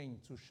lúc này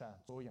chú sa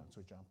tôi yang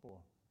chú chẳng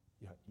bùa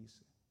giờ ý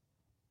sự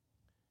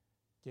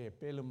cái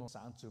bé lúc mà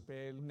sáng chú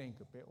bé lúc này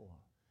cái bé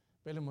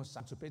bây giờ một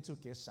sáng chú bé chú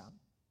kế sáng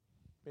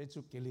bé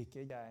chú kế lì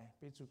kế dài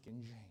bé chú kế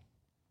dài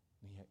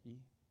này ý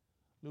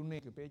lúc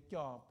này cái bé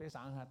cho bé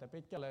sáng hả tại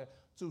bé cho là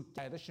chú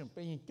chạy tới sân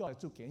bé cho là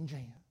chú kế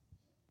dài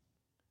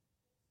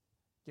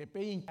cái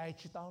bé yên chạy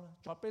chỉ tao là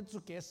cho bé chú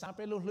kế sáng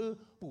bé lúc lư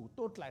bù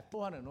tốt lại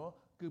to nữa nó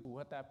cứ bù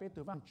hả tại bé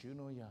từ vang chữ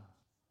nó giờ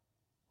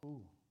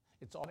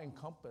it's all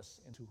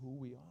encompassed into who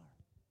we are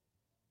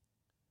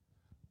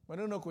mà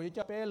nó cũng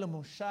cho bé là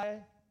một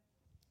sai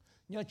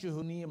nhớ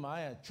chữ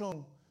Nehemiah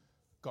trong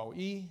cậu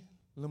ý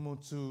là một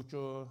chú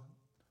cho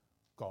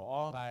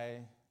cậu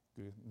lại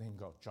cứ nên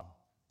cậu cho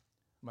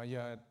mà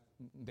giờ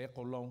để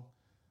cậu long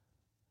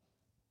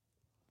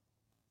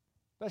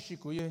ta chỉ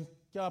cố gắng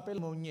cho bé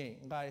một nhẹ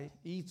lại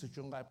ý chú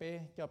trong lại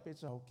bé cho bé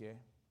cho ok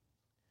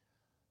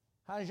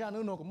hai gia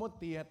nữa nó cũng một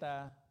tia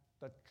ta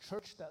the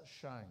church that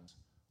shines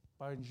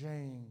bên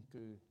trên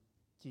cứ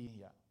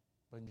chi ya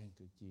bên trên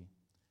cứ chi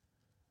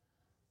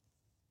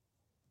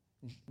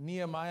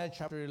Nehemiah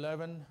chapter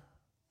 11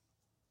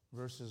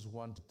 verses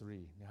 1 to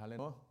 3.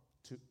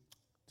 2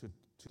 to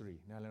 3.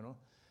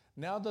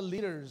 Now the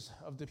leaders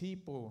of the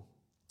people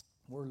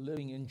were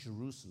living in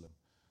Jerusalem,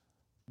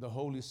 the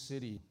holy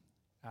city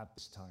at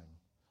this time.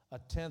 A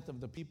tenth of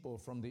the people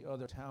from the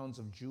other towns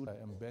of Judah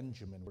and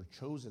Benjamin were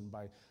chosen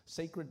by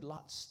sacred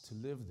lots to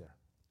live there,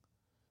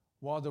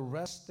 while the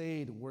rest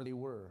stayed where they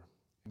were.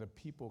 And the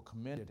people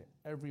commended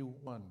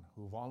everyone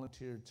who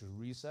volunteered to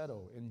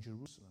resettle in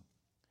Jerusalem.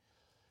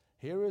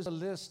 Here is a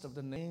list of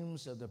the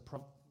names of the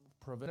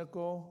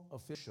provincial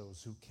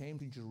officials who came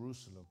to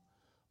Jerusalem.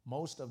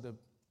 Most of the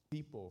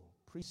people,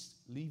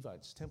 priests,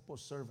 Levites, temple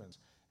servants,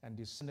 and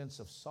descendants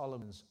of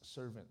Solomon's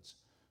servants,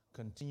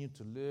 continued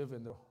to live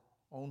in their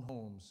own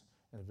homes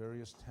in the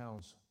various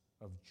towns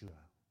of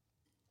Judah.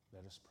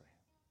 Let us pray.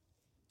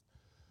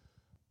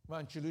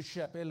 Van chữ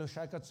sẽ pe lo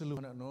sai các chữ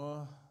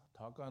nó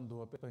thọ con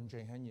đùa pe bên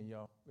trên hay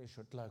nhiều pe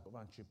sốt lại của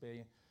van chữ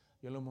pe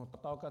giờ lo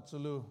một tao các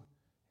chữ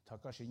thọ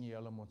các sự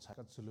nhiều lo một sai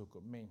các chữ của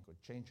mình của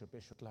change cho pe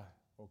sốt lại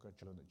ô các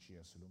chữ nó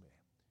chia sẻ luôn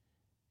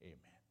amen.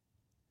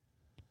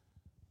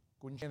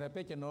 Cũng trên đây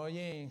pe cho nói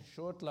như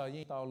sốt lại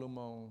như tao lo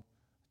một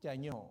chạy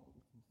nhiều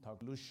thọ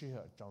lu sĩ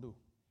ở trong đủ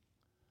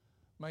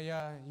mà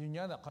giờ you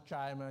nhớ là có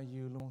trai mà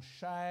you luôn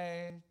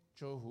sai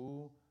cho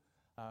hú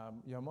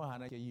giờ mỗi hàng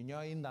này you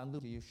nhớ in đàn đủ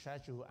you sai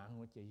cho hú ăn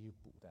mà you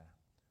bù ta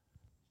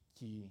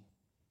chỉ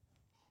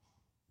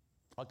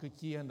họ cứ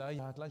chia đó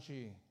giờ là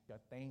gì cho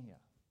tên nhỉ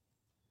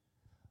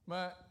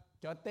mà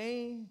cho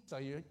tên cho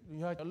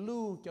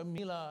lu cho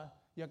mi là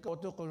giờ có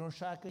tôi có luôn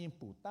sai cái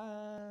bù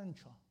tan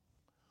cho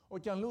ở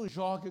trong lu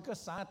do cái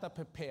xã ta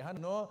phê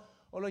hắn nó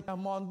ở lại ta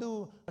mòn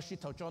du sĩ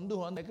thầu chọn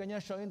du hắn này cái nhà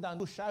sau in đàn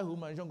du sai hú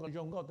mà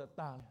trong có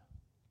ta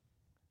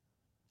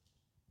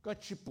có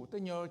chỉ bù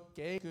tới nhau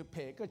cái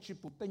phê có chỉ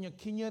bù tới nhau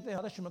khi nhớ tới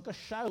họ đã xem cái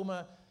sai hú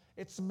mà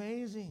it's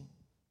amazing.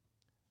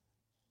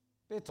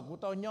 They talk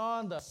about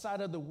on the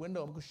side of the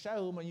window. Because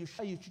show man, you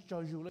show you cho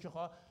you let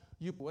cho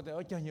you put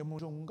there cho nhiều mông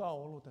rong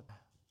gao luôn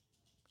ta.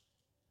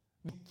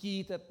 Ni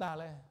chi ta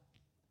le.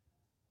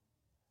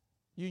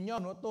 You nhớ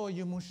nó tôi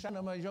you muốn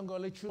sáng mà rong gao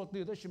lấy chuột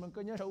từ tới mình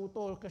có nhớ sao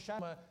tôi cái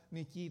sáng mà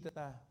ni chi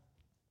ta.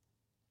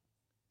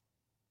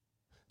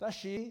 Ta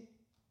sĩ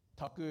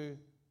thật cứ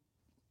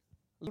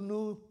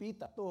lu pi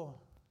ta to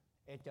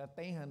e cho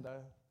tên hàng đó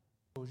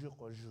có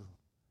ju.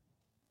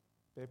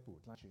 Bé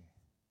bụt là gì?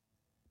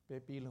 Bé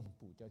pi lồng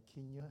bù cho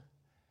khi nhớ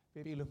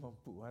bé pi lồng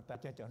bù ta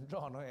cho chọn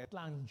rõ nó ở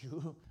lăng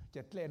chú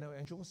chặt lên nó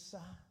ở chúng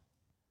xa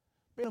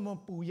bé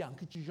lồng bù dạng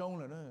cái chỉ rong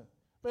là nó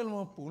bây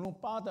giờ phụ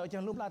lông bao tờ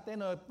chẳng lúc là tên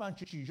nó ban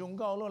chỉ dùng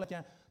gạo luôn là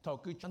chẳng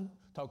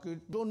thầu cứ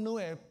đôn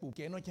nuôi phụ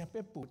kế nó chẳng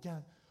biết phụ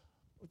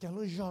chẳng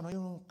lúc giờ nó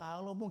dùng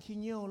cáo nó buông khi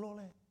nhiều luôn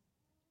này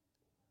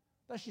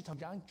ta chỉ thằng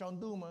chẳng chọn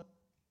đủ mà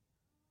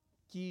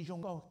chỉ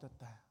dùng gạo tất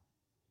cả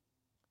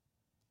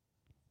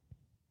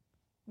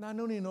na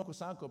nô ni nó cũng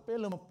sao cũng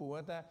bây giờ mà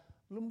phụ ta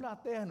lúc là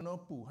tên nó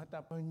phụ hay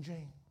ta bận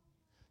rộn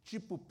chỉ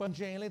phụ bận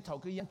rộn lên thầu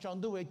cứ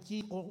chọn đủ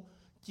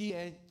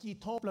chỉ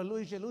thốt là lúc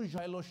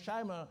giờ lúc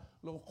sai mà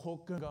lúc khó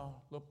cơ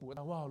gạo lúc phụ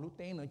ta wow lúc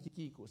tên nó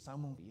chỉ của sao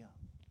mong bia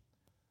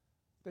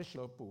แต่เร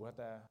าปู่แ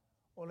ต่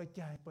โอ้ละใจ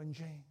เป็นใ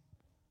จ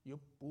อยู่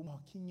ปู่มา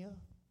ขี้เยอะ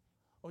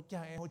โอ้ใจ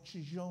โอ้ชิ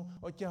จง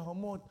โอ้ใจเขา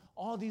หมด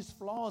all these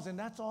flaws and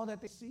that's all that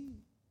they see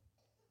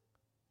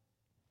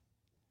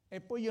ไอ้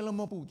พวกยาละโม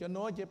ปู่จะ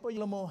น้อยจะพวกย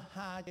าละโมห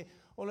าจะ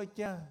โอ้ละใ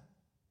จ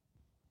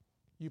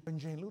อยู่เป็น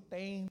ใจรู้เ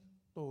ต็ง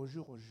โต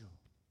รู้ก็รู้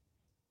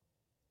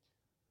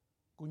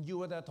คุณอยู่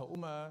ว่าแต่ถูก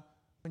มา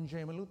เป็นใจ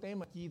มันรู้เต็ง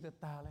มาจีแต่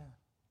ตาแล้ว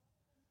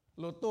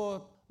lo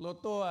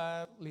to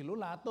li lu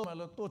la to mà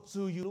lo to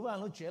zu yu wa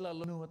lo che la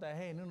lo nu ta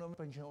hey nu no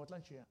pen chen wat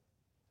lan chi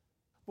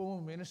po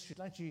ministry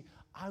lan chi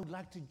I would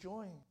like to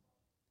join.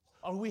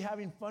 Are we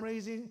having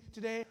fundraising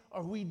today?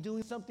 Are we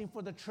doing something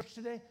for the church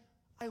today?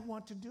 I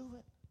want to do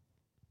it.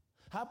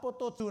 Ha po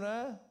to tu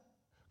na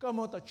có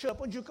một tổ chức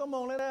po ju có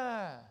mong lên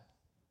nè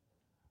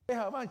pe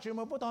ha van chữ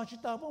mà po to chi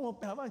ta po mo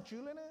pe ha van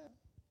chữ lên nè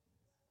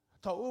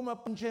thầu mà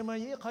pen chen mà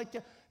yi khai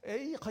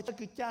cho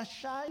cái cha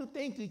sai lu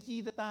tên cái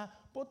chi ta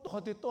po to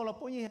thì to là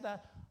po yi ta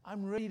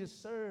I'm ready to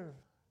serve.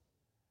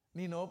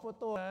 You know,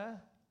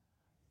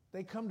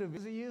 they come to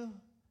visit you.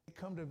 They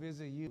come to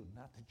visit you,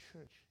 not the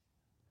church.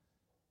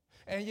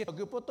 And you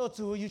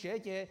know, you say,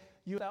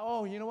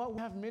 oh, you know what? We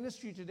have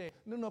ministry today.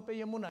 No, pay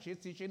you muna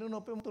chit.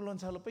 No, pay you tulon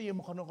salo. Pay you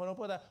kono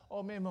poda.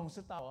 Oh, me mong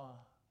sitawa.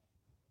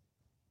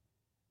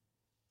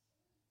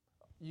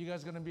 You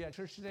guys gonna be at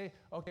church today?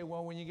 Okay,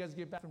 well, when you guys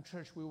get back from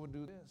church, we will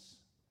do this.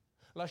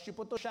 Là chỉ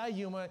có tôi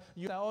sai mà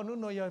oh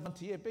no giờ vấn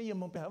đề bây giờ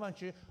mong phải vấn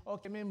đề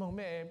okay mình mong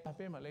mẹ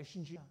phải mà lấy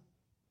xin chia.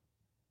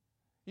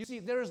 You see,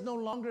 there is no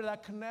longer that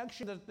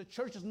connection. That the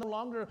church is no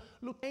longer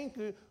looking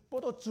cứ bố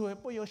tôi chui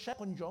bố yo sát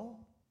con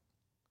giống.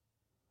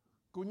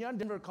 Cú nhá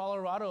Denver,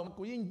 Colorado,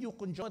 cú yên du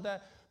con giống ta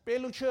bé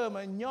lúc chơi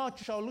mà nhỏ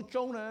sau lúc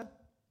trông nè.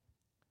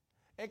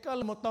 Ấy cái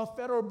là một tàu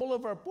Federal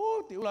Boulevard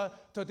bố tiểu là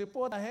thời thì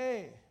bố ta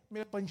hey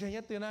mình bận chuyện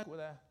nhất tiền á của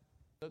ta.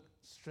 Look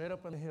straight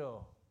up on the hill.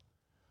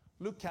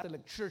 Lúc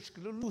Catholic Church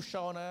lúc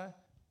sau nè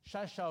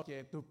sai sau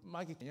cái tụi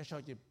mấy cái nhà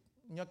sau cái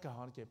nhà cả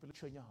họ cái lúc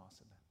chơi nhà họ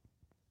xin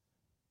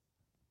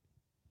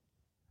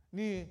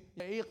nè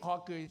cái họ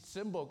cái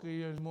symbol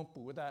cái một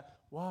bữa ta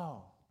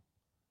wow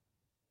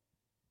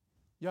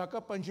giờ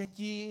các bạn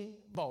chỉ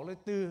bảo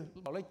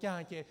lấy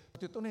cha cái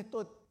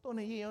tụi tôi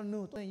này yêu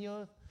nu tôi này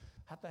yêu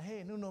hạt ta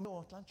hey nu nó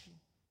mới lăn chi.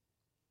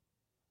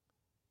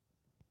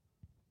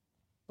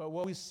 But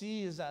what we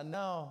see is that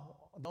now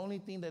the only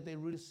thing that they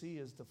really see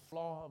is the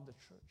flaw of the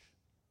church.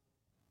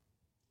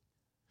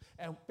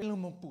 And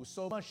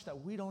so much that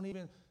we don't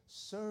even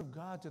serve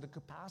God to the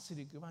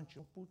capacity của bạn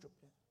chúng phụ trục.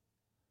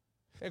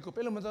 Ê, có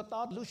mình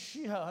ta lúc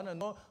xí hả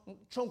nó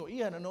trong cái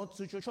ý hả nó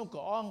chú trong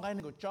cái ong cái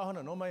này cho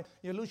hả nó mày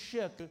lúc xí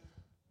cái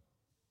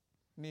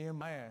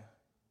Nehemiah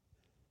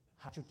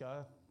hát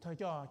cho thay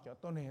cho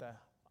tôi này là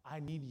I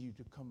need you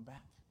to come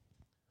back.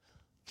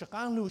 Chắc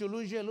ăn lưu cho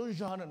lưu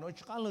cho nó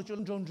chắc ăn lưu cho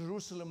trong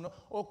Jerusalem nó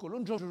ô của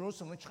trong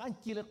Jerusalem nó chắc ăn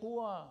chi là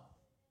qua.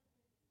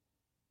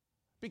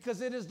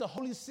 Because it is the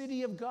holy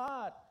city of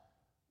God.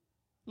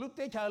 Lúc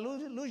tế cha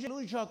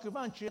lưu cho cái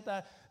vang chuyện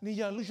ta ni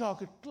giờ lưu cho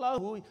cái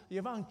cloud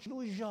giờ vang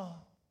lưu cho.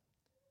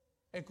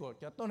 Eko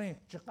cho tôi này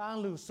chắc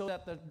ăn lưu so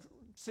that the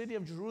city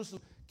of Jerusalem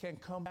can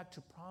come back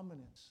to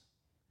prominence,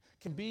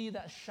 can be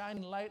that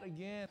shining light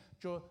again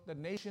to the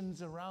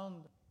nations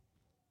around.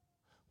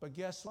 But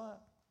guess what?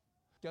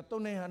 Cho tôi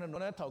này hắn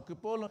nói thầu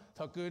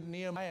cứ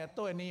Nehemiah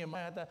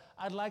ta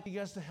I'd like you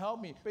guys to help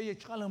me. Bây giờ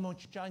chắc là một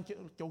trang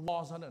cho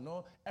walls hắn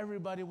nó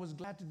everybody was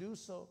glad to do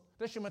so.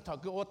 Thế nhưng mà thầu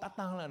cứ ô tát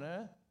tăng là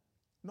nữa.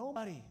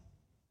 Nobody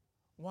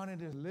wanted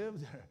to live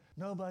there.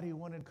 Nobody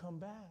wanted to come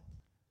back.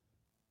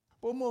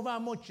 Bố mua vào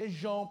một chế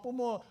dòng, bố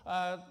mua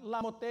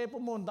làm một tế, bố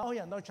mua đau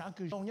hiện đau chẳng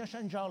cứ dòng nhá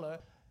sanh rau là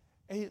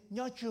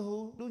nhá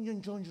chú luôn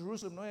nhân trong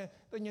Jerusalem nói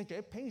tôi nhận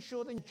chế phèn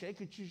số tôi nhận chế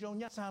cái chế dòng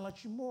nhá xa là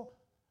chỉ mua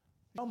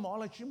đau mỏ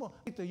là chỉ mua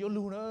từ vô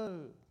luôn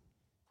nữa.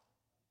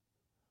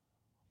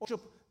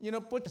 You know,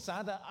 put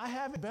aside that I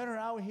have it better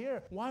out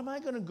here. Why am I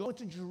going to go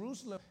to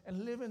Jerusalem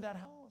and live in that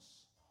house?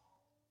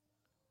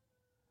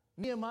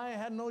 Nehemiah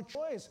had no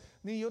choice.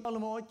 Ni yo talo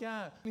mo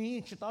cha,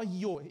 ni chỉ tao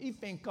yo ít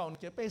phèn cầu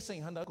chỉ bé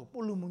sinh hắn đó của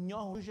bố lùm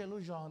nhỏ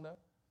lúc giòn đó.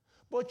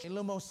 Bố chỉ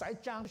lùm sải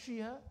trang xí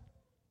ha.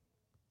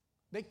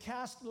 They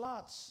cast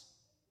lots.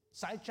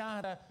 Sải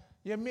trang là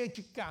giờ mấy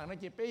chỉ cảng nó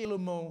chỉ bé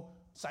lùm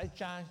sải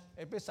trang,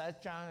 bé sải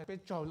trang bé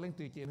trò lên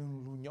từ chỉ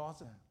lùm nhỏ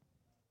thôi.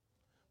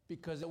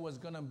 Because it was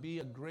going to be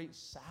a great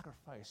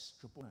sacrifice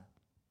cho bố.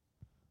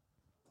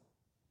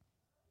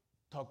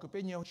 Thọ cứ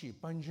bé nhau chỉ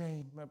ban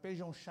jay mà bé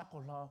trong sắc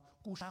của lo,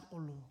 cú sắc của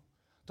lo.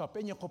 Thọ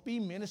bé nhau copy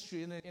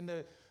ministry in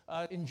the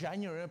in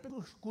January,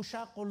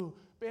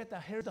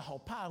 here's the whole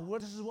path.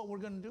 This is what we're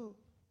going to do.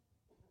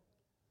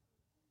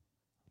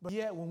 But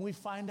yet, when we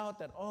find out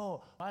that,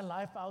 oh, my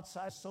life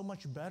outside is so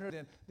much better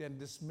than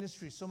this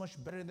ministry, so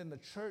much better than the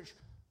church,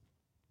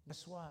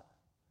 guess what?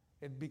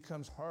 It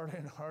becomes harder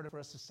and harder for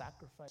us to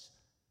sacrifice.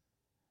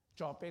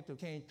 Cho bé tụi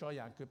khi cho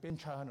dạng cứ bên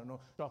chờ nó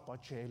cho bỏ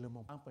chế là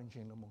một bán bên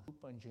chế là một lúc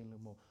bên chế là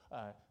một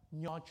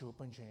nhỏ chủ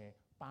bên chế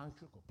bán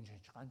chủ của bên chế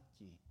chẳng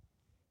gì.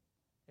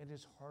 It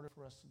is harder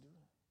for us to do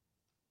it.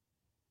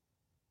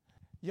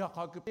 Giờ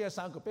họ cứ bé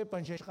sang cứ bé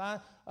bên chế chẳng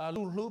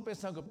lú bé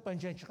sang cứ bên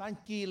chế chẳng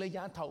gì lấy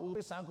giá thầu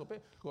bé sang cứ bé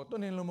của tôi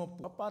nên là một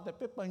bắp bát để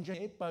bé bên chế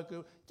ít bờ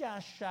cứ giá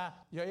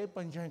sa giờ ít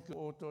bên chế cứ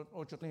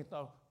ô chỗ này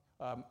tao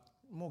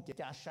mua cái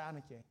giá sa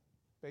này kì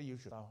bé yêu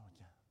chủ tao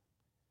chứ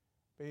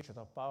bé yêu chủ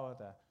tao bao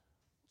là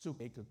chú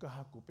bé cứ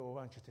hát cụ bé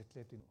vang cho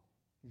thế tin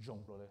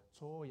dùng rồi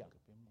số nhà cái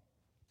bé mua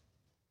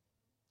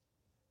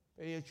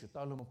bé yêu chủ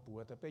tao là một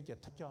bùaแต่bé giờ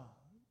thắt cho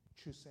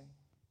chú say.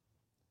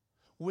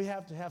 We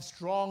have to have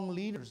strong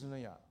leaders in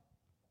there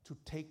to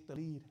take the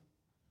lead.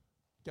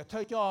 Giờ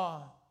thắt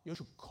cho yêu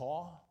chủ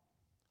khó,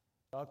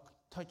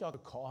 thắt cho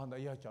cái khó hơn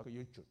đấy cho cái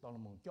yêu chủ tao là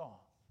một cho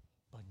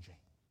bên trên,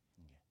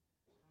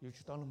 yêu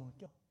chủ tao là một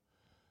cho.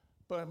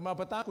 Mà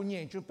bà ta cũng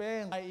nhìn chú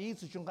bé ai ý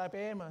từ chúng cái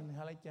bé mà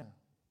hay là chăng?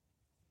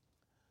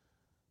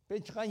 Bé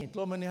chỉ cái nhìn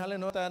tôi mình hay là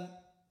nói that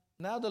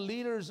now the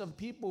leaders of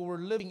people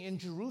were living in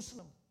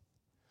Jerusalem.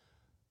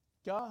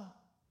 Cho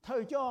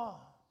thời cho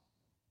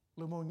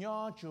là một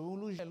nhỏ chú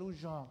lu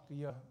cho cái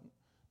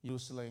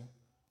Jerusalem.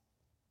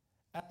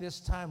 At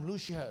this time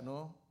Lucia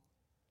nó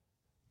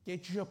cái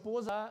chưa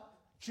bố ra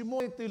chỉ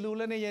mỗi từ lu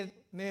lên này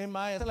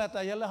Nehemiah tức là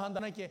tại là hắn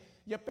nói cái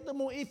giờ bé tôi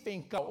mỗi ít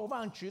phiền cầu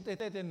vang chữ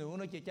để nữ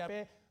nó cái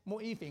bé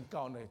mỗi ít phiền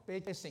cầu này bé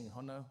cái sinh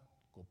họ nó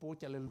của bố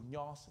cho lên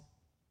nhỏ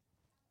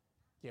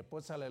cái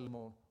bố sẽ lên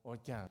một ở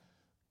nhà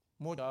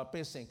mỗi đó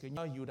bé sinh cái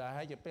nhỏ Judah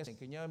hay cái bé sinh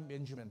cái nhỏ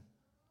Benjamin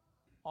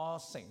ở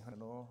sinh họ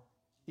nó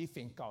ít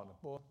phiền cầu nó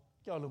bố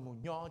cho lên một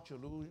nhỏ cho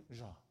lu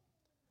rồi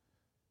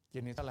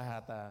cái này là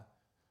hạt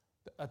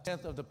a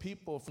tenth of the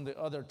people from the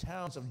other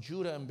towns of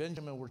Judah and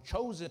Benjamin were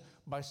chosen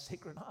by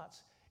sacred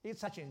knots. It's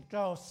such a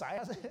trao sai.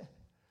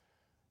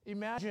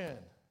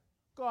 Imagine,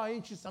 có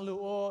ai chỉ sang lưu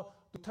ô,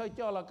 tụi thầy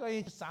cho là có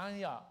ai chỉ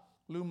sang ya,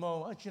 lưu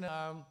mông ở trên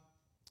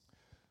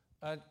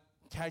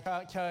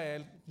khai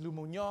lưu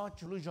mông nhỏ,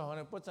 chú lưu giò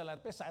này, bắt là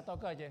bé sai tao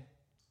cái gì,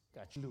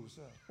 cả chú lưu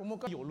sao, bố mua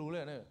cái dầu lưu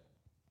lên nữa,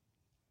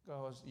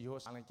 có dầu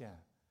sang lại kia,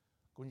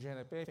 cũng như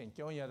là bé phèn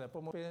cho nhà,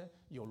 bố mua bé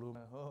dầu lưu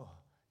mà,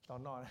 tao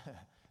nói.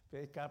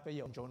 Bé cá bé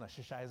dùng chỗ nào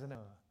sai thế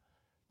nào,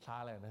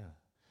 sai lại nữa.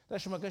 Tại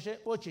sao mà cái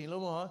chuyện bố chỉ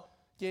luôn mà,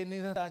 cái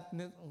này ta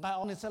ngay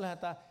ông này sẽ là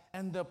ta,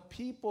 and the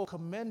people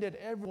commended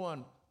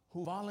everyone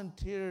who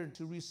volunteered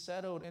to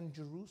resettle in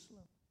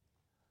Jerusalem.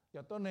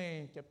 Giờ tôi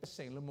này cái bé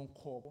sinh luôn mong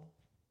khổ bố,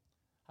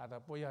 hay là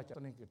bây giờ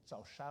tôi này cái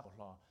giàu sang của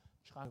họ,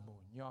 chắc là một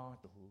nhỏ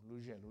từ lưu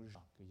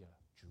dọn cái giờ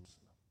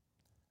Jerusalem.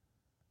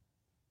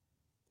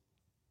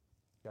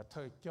 Giờ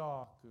thời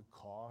cho cứ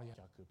khó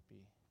giờ cứ bị.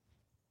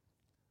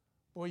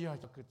 Bây giờ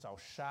cái giàu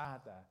sang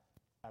đã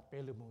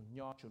bé là một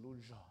nhỏ cho lưu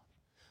dọn.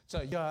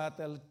 Giờ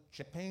tại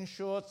Japan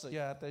show,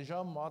 giờ tại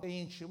do mọi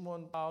cái chữ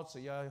môn tao,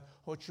 giờ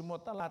họ chữ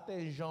môn ta là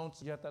tại dọn,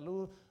 giờ tại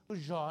lưu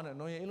dọn này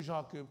nói lưu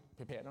dọn cứ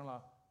phê nó là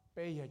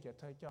bây giờ cái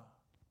thời cho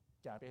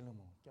chả bé là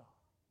một cho.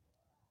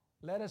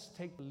 Let us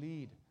take the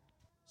lead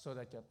so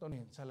that cái tôi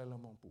nên sẽ là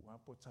một bùa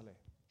bút sẽ là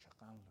chắc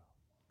ăn được.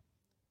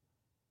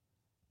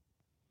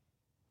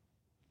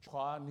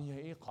 Cho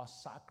nên ấy có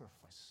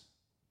sacrifice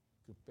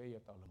cứ bây giờ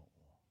tao là một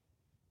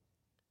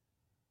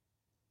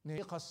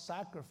nên có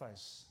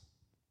sacrifice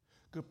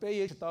cứ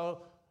bây giờ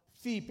tao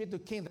phi biết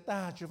được kinh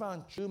ta chỉ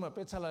vang chứ mà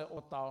biết là ô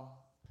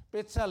tao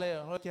biết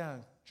là nó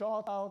chẳng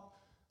cho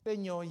tao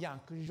bây giờ dạng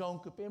cứ dùng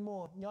cứ bây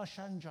mua nhỏ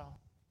sang giàu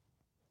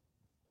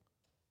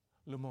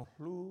là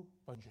một lú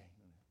bận rộn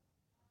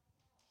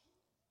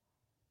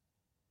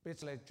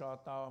biết là cho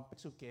tao biết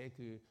số kế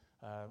cứ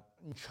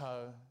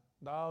chờ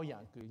đào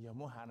dạng cứ giờ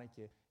mua hàng này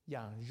kia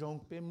dạng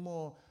dùng bây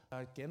mua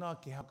cái nào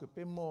cái học cứ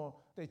bây mua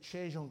để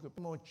chế dùng cứ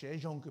bây mua chế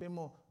dùng cứ bây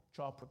mua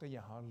cho phụ tới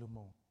nhà lu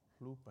mông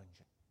lu bận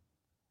rộn.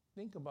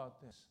 Think about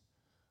this.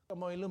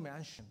 Come on, lu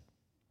mansion.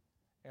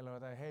 Hello,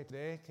 hey,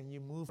 today can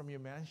you move from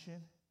your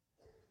mansion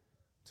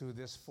to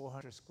this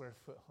 400 square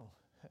foot home?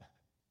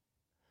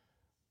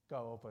 Go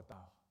over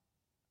tao.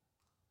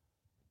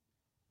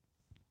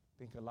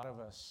 Think a lot of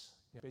us,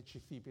 be chi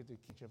phi be to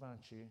kitchen van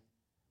chi,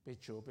 be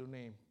cho be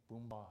name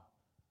boom ba,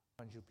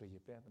 and you play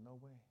your band, no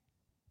way.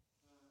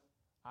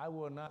 I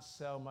will not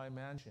sell my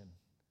mansion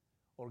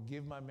or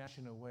give my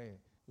mansion away.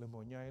 Le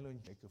Mounier luôn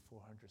take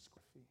 400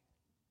 square feet.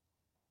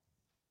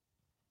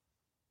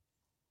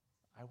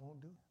 I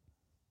won't do it.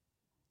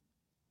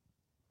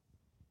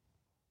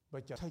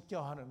 Bây giờ thay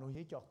cho nó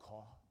nói cho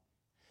khó.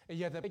 Bây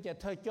giờ bây giờ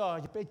thay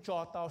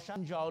cho tao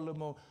sáng giàu le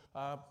mo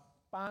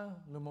bang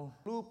le mo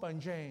lu ban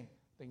jane.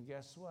 Then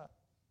guess what?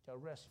 The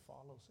rest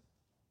follows it.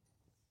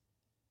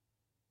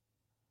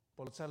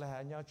 Bộ sẽ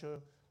là nhau cho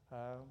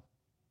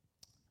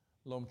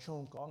lòng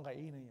chung có ngày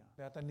này.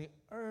 Để ta ni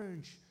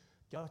urge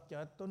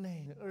cho tôi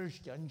này urge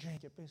cho anh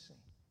cho bé sinh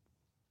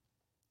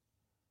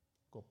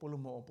có bố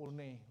mồ bố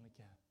này là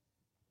kìa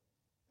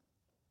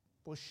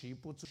bố sĩ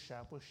bố chú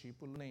xa bố sĩ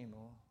bố này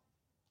nó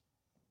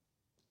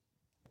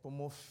bố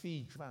mồ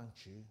phi vang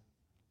chữ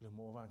là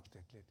mồ vang chữ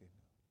tệ tệ.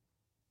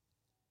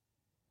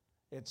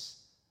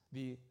 It's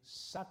the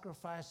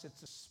sacrifice,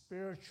 it's a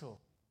spiritual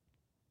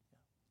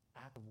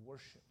act of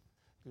worship.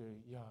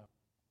 We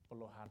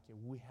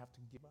have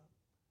to give up.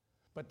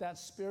 But that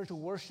spiritual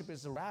worship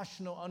is a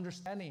rational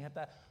understanding.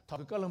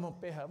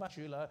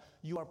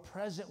 You are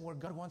present where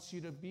God wants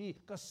you to be.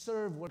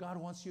 Serve where God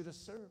wants you to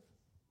serve.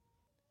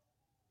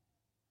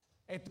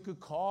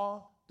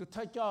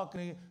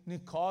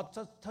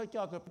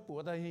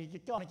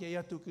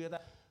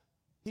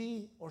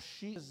 He or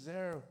she is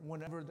there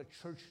whenever the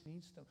church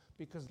needs them,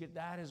 because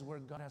that is where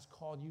God has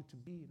called you to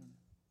be.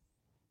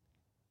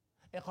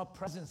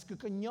 Presence,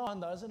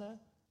 isn't it?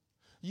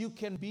 You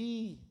can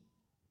be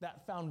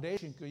that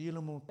foundation.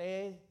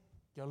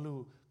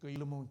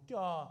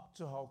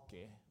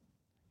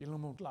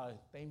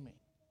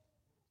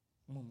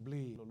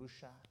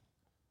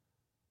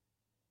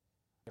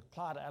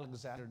 Claude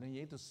Alexander nên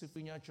vậy tôi xin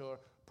phí nhớ cho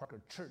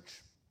Parker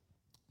Church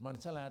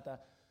mình sẽ là ta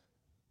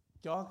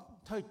cho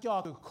thay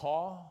cho cái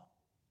khó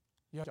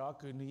cho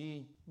cái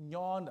này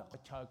nhỏ nữa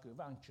cho cái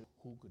vang chữ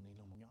khu cái này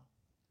là một nhỏ.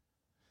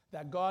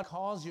 That God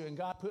calls you and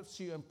God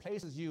puts you and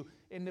places you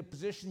in the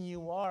position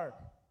you are,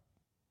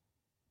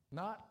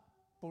 not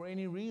for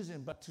any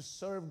reason, but to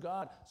serve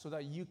God so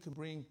that you can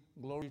bring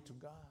glory to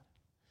God.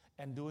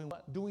 And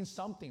doing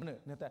something.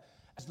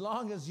 As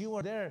long as you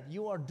are there,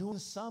 you are doing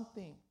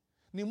something.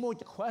 Nếu mua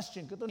cho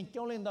question, cứ tôi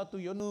kêu lên đó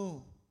tôi yếu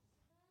nu.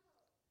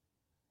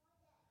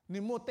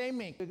 Nếu mua tên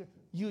mình,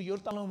 you yếu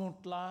tao là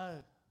một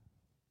lời.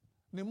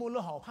 Nếu mua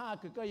lúc học pa,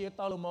 cứ cái yếu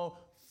tao là một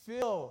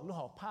feel lúc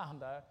học pa hẳn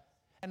đó.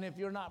 And if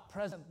you're not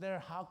present there,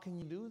 how can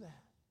you do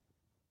that?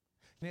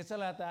 Nên sẽ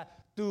là ta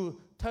từ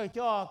thời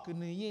cho cái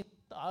này yên,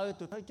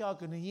 từ thời cho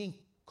cái này yên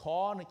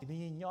khó này cái này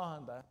yên nhỏ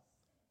hẳn đó.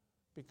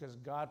 Because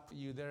God put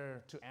you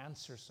there to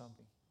answer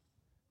something,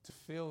 to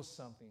feel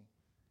something,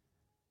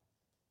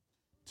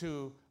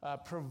 to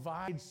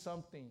provide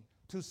something,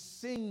 to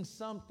sing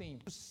something,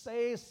 to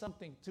say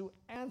something, to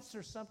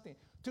answer something,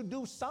 to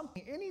do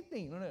something,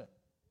 anything.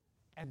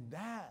 And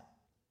that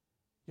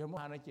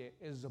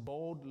is a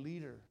bold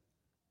leader.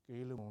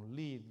 They're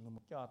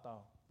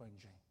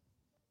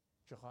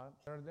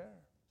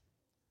there.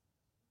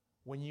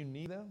 When you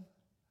need them,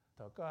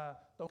 so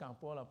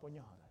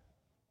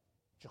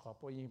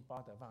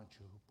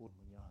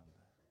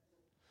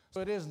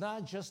it is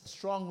not just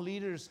strong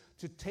leaders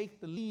to take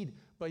the lead,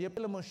 but you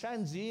pila mo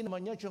shan zi mà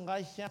nhớ chung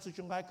gai sáng su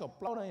chung gai cậu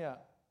plau này à.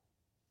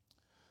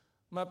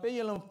 Mà bây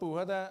giờ làm phụ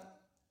hả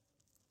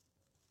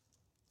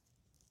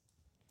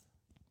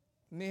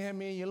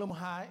Nehemiah giờ làm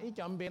hai ít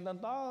chậm bên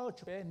đó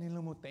chụp bé nên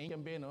làm một tiếng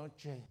chậm bên nó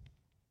chơi.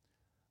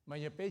 Mà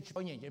giờ bé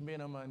chụp nhẹ chậm bên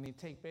nó mà ni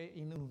take bé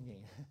in nó nhẹ.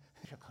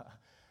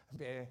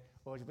 Bé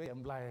ôi bé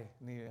chậm lại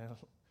ni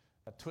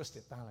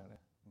twisted tăng lại.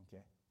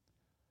 Okay.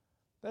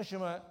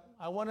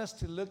 I want us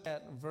to look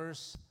at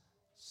verse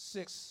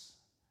 6.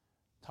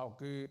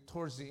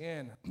 Towards the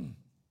end.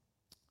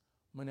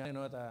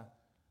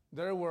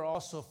 There were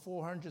also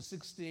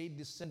 468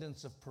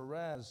 descendants of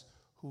Perez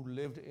who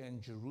lived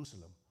in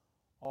Jerusalem,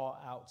 all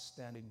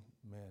outstanding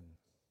men.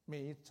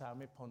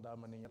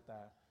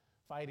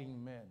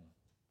 Fighting men,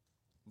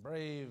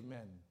 brave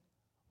men,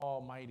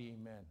 almighty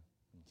men.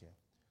 Okay.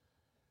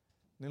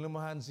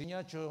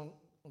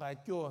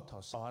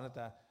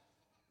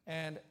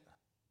 And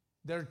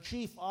their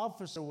chief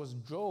officer was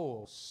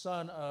Joel,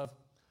 son of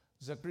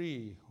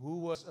Zachary, who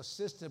was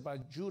assisted by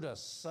Judah,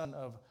 son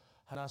of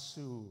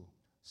Hanasu,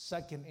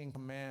 second in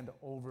command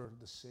over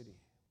the city.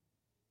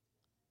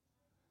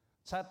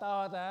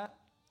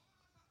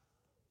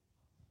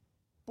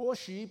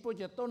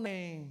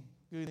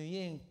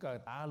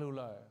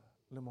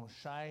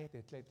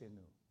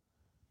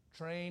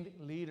 Trained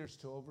leaders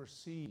to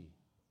oversee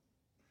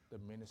the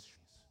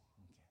ministries.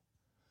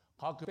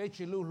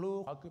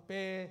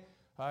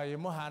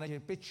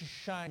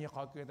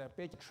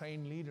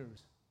 Train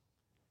leaders.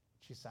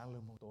 Chỉ sang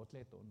lưng một tốt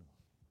lệ tốt nữa.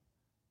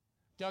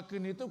 Cho cái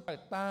này tôi phải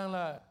tăng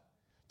là,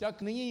 cho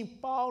cái này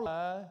bao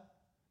là,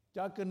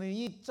 cho cái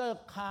này chơi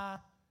khá,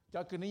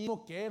 cho cái này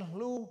một cái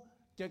lưu,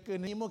 cho cái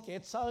này một cái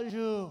sao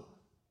dư.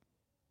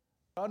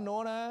 Cho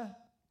nó nè,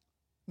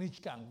 ni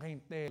chẳng cái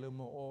tệ là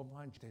một ôm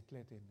hành chết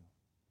lệ tốt nữa.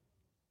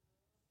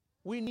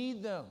 We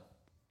need them,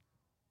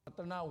 but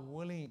they're not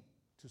willing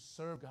to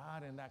serve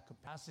God in that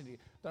capacity.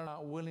 They're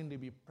not willing to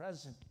be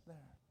present there.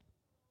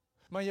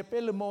 The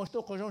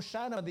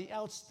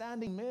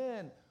outstanding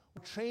men,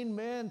 trained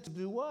men to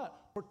do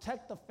what?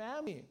 Protect the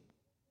family.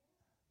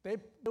 They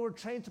were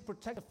trained to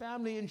protect the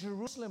family in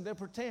Jerusalem. They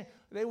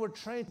were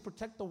trained to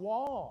protect the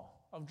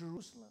wall of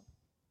Jerusalem.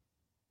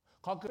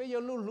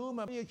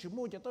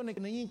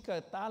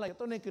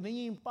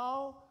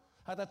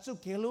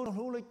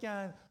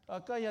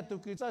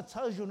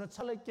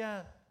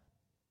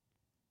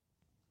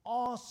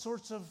 All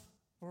sorts of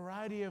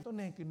variety of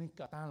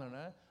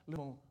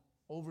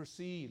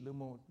oversee,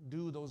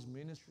 do those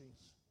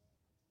ministries.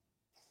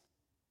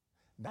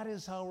 That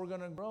is how we're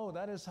going to grow.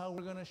 That is how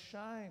we're going to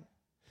shine.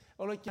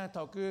 Ôi cha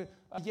thọ cứ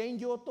giấy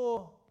vô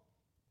tô.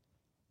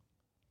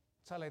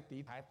 Cha lại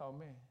tí thái tao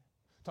mẹ.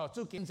 Thọ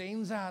chú kiến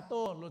giấy ra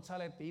tô. Lúc cha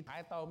lại tí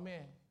thái tao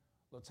mẹ.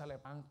 Lúc cha lại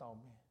băng tao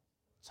mẹ.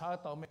 Cha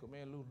tao mẹ của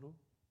mẹ lưu lưu.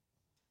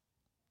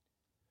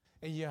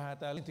 Ê giờ hà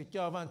ta lên thì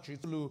cho văn chữ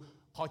lưu.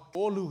 Họ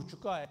cố lưu chú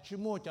coi. Chú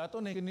mua cho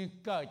tôi này cái này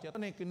cởi. Cho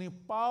tôi này cái này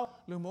bao.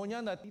 Lưu mô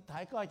nhắn là tí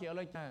thái coi cho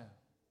ôi cha.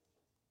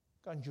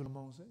 Con chú lưu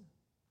mong sẽ.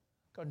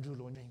 Con chú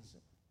lưu nhanh sẽ.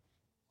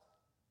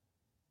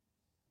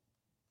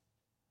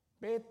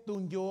 Bé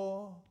tuân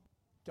vô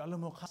cho lưu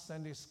mong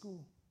Sunday school.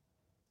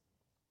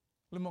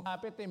 Lưu mong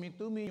bé tế mi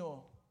tu mi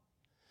yo.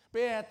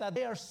 Bé ta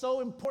they are so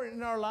important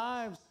in our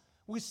lives.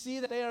 We see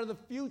that they are the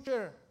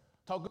future.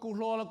 Thọ cái cụ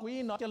lo là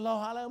quý nó cho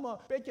lo hà là mà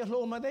bé cho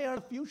lo mà they are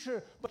the future.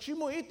 But you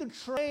more to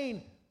train.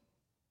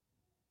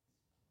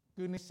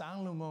 Cứ ní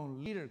sáng lưu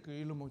mong leader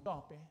cứ lưu mong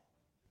cho bé.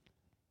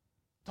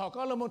 Thọ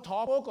có lưu mong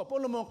thọ bố có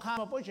lưu mong khám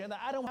mà bố chuyện that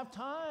I don't have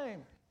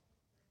time.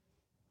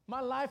 My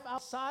life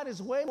outside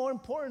is way more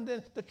important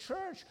than the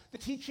church, the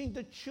teaching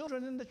the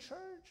children in the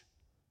church.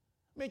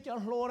 Make your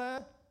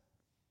Lord,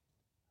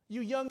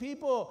 you young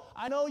people,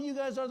 I know you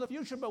guys are the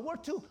future, but we're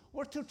too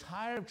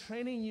tired of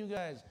training you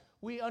guys.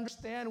 We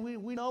understand,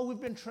 we know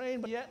we've been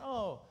trained, but yet,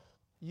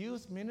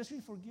 youth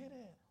ministry, forget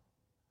it.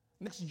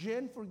 Next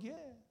gen, forget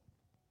it.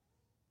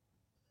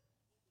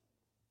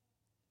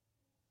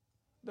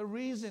 The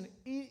reason,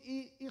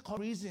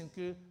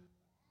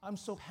 I'm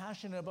so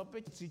passionate about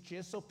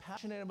PCC, so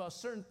passionate about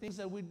certain things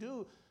that we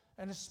do,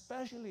 and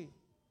especially,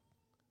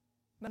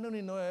 not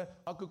only know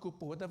how to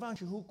put the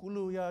vanchu who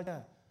kulu ya,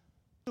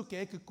 to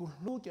get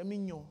kulu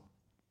jamino,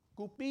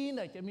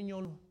 kupina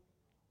jamino,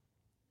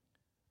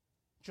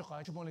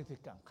 chokai chumolite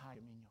kankai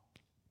jamino.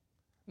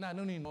 Not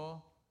only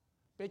know,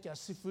 Pecha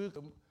Sifu,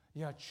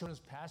 ya children's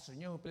pastor,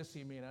 you know, bless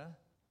me,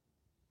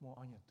 more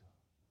on you too.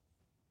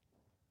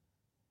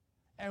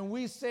 And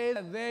we say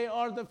that they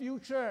are the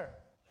future.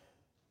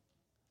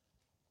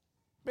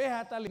 Bé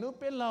hạ ta liền nút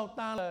bé lau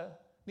ta là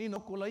ni nó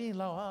cũng lấy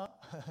lau ha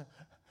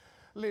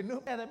liền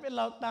nút bé ta bé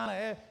lau ta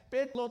là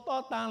bé lô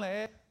to ta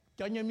là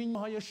cho nhà mình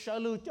họ sợ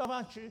lưu cho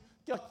bạn chứ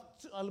cho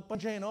bên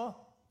trên nó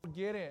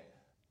forget it.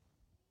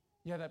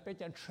 Giờ ta bé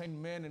chẳng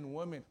train men and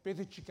women bé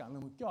thì chỉ cần là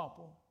một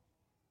job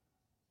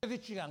bé thì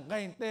chỉ cần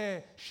cái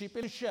thế chỉ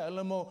bé sợ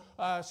là một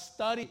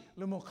study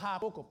là một khá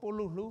bộ của bố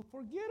lưu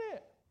forget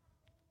it.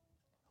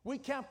 We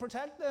can't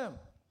protect them.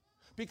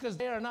 Because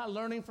they are not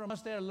learning from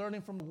us, they are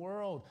learning from the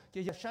world.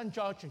 Guess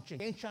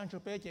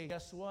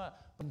what?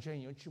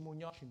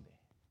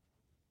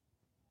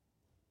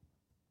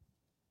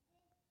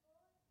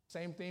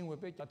 Same thing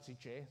with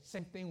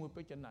same thing with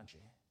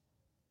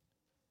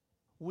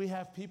we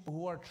have people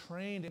who are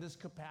trained in this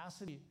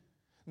capacity.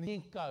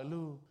 You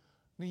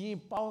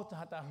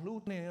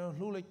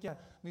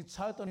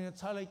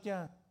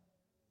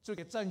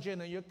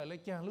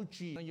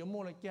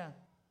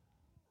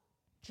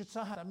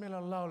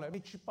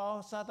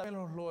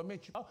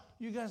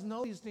guys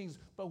know these things,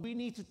 but we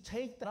need to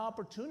take that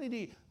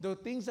opportunity, the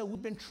things that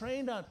we've been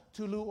trained on,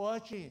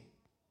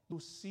 to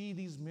see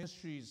these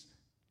mysteries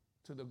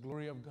to the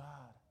glory of God.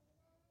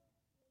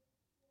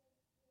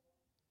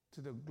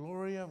 To the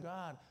glory of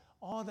God.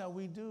 All that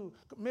we do.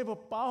 Maybe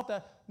about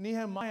that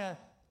Nehemiah,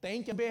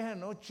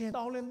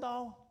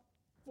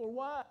 for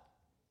what?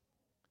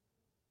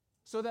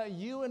 So that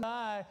you and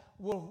I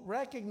will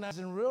recognize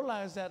and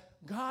realize that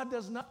God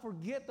does not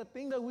forget the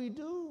thing that we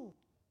do.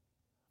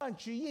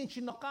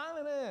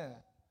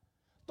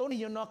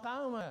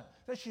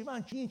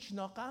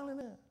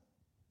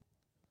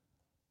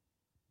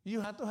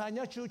 You have to have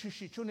your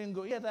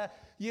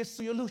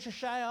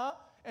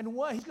and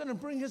what? He's going to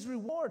bring his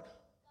reward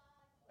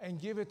and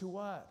give it to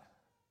what?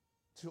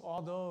 To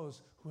all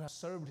those who have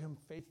served him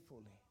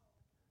faithfully.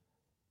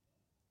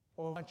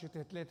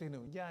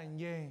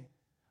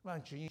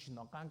 Vâng chỉ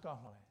nó can có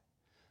rồi,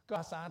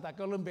 có sáng ta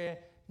có luôn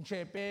bé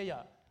chơi bé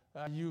ya,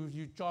 you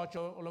cho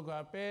lúc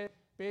bé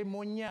bé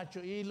muốn nhà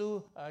cho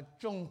ilu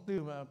trông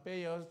từ mà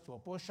bé ở chỗ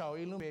phố sau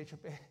ilu bé cho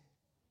bé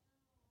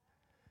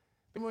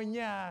muốn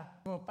nhà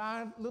mà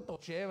ba lúc tổ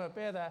chế mà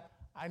bé là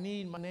I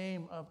need my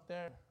name up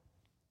there,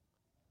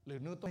 lửa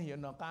nước tôi hiểu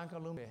nó can có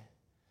luôn bé,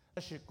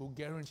 đó là cụ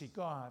guarantee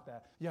cóแ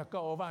ต่อย่าก็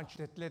เอาvàng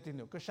chỉ tết tiền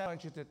nữa,ก็ใช้vàng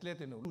chỉ tết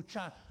tiền nữa, lúc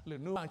cha lửa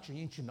nước vàng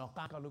chỉ nó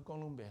can có lúc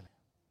con luôn bé.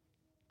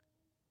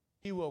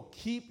 He will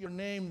keep your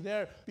name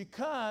there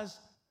because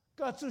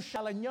God zu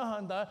shala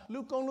nyahanda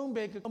lu kong lung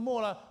be ke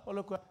mo la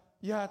lo ko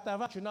ya ta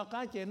va chuna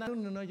ka che na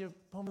nu no je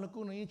pom la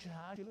ku no yi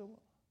cha chi lo.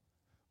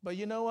 But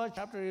you know what?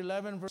 Chapter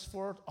 11 verse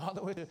 4 all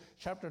the way to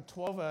chapter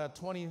 12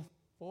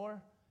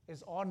 24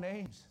 is all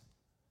names.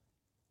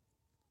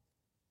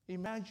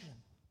 Imagine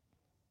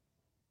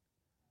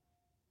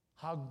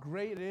how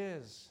great it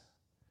is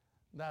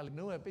that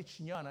nu be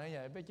chinya na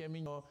ya be che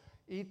mi no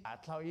I ta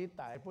thao I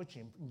ta po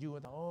chin yu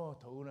ta o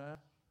thu na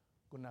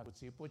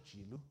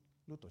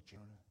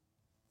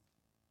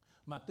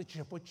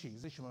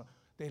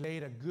they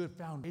laid a good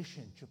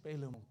foundation.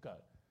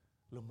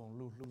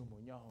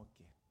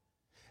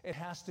 It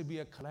has to be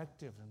a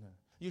collective.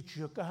 yêu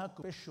chưa cả hai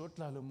cái short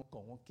là lúc mà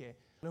còn cái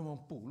lúc mà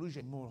bù lúc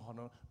gì mua họ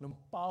nó lúc mà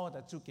bao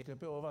đã chú cái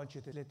bé ở vang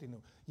chưa thể lấy tiền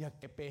đâu, ya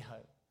cái bé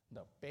hay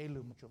đó bé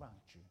lúc mà chú vang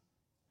chưa,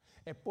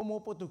 e po mo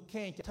po tu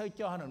khen cái thời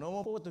cho hắn nó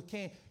mo po tu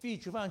khen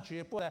phi chú vang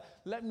chưa po là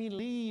let me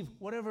leave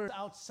whatever is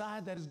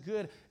outside that is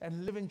good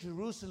and live in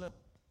Jerusalem,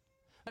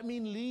 let me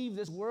leave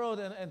this world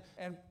and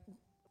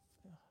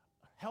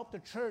help the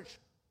church,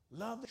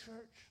 love the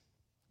church,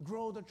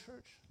 grow the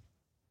church,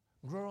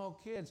 grow our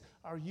kids,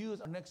 our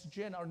youth, our next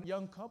gen, our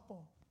young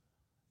couple.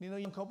 You know,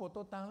 young couple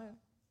tốt tăng lên.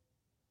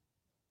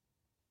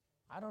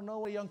 I don't know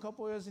what a young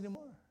couple is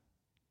anymore.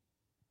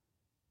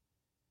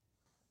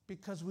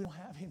 Because we don't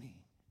have any.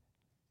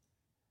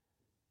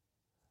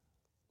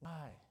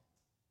 Why?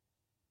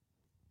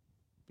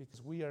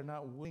 Because we are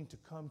not willing to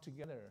come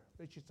together.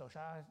 Với chị tao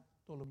xa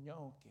tôi lùm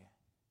nhau kìa.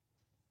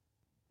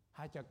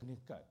 Hai cha cái này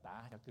cỡ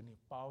tá, cha cái này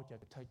bao, cha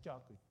cái thay cho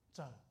cái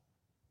chờ.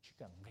 Chỉ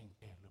cần ngành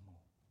tè lùm mù.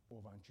 Ô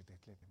vang chỉ tè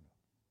lên nữa.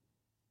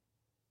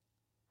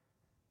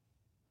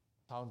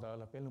 Thao đó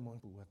là bên lùm mù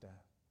bùa ta.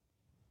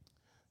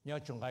 Nhớ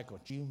trong ngay có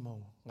chi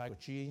mông, ngay có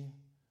chi,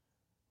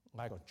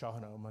 ngay có cho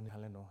nó mà hả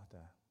lên nó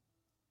ta.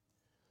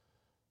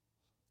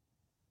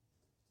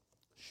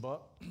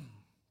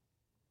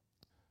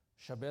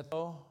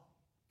 Shabeto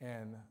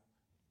and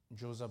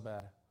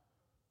Josabad,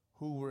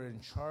 who were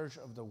in charge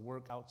of the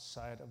work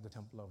outside of the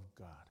temple of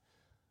God.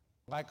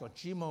 Ngay có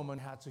chi mông mình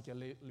hát cho cái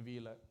Levi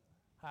là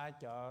hai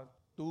cho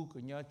tu cứ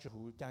nhớ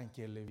chủ trang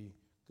cái Levi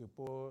cứ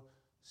po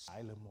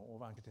sai lùm mù ô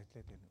vang chỉ tè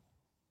lên nữa.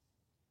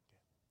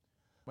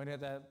 Mà này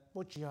ta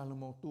bố trí là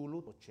một tu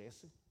lút một chế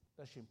sự,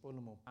 ta xin bố là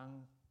một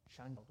băng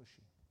sáng tạo tu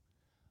sĩ.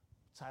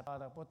 Sai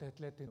ta bố thể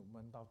lên tiền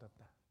mình tạo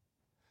ta.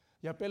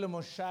 Giờ bây giờ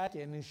một sai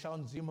thì ni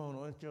sáng gì mà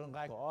nó cho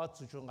ngay có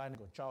chú cho ngay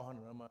có cho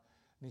hắn nữa mà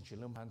ni chỉ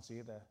làm hắn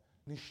gì ta,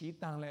 ni sĩ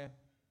tăng lên,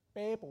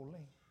 bé bổ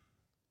lên,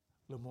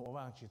 là một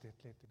vang chỉ thể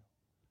lên tiền.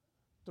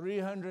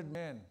 300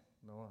 men,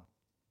 no,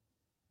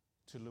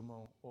 to là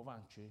một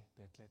vang chỉ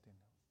thể lên tiền.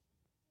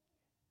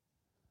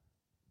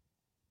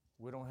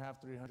 We don't have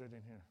 300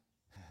 in here.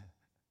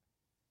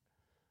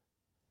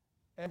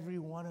 Every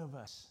one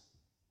of us,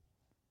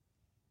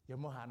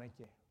 members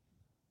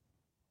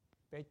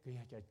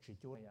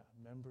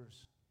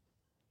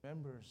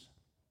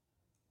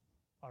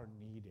are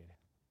needed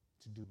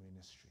to do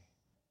ministry.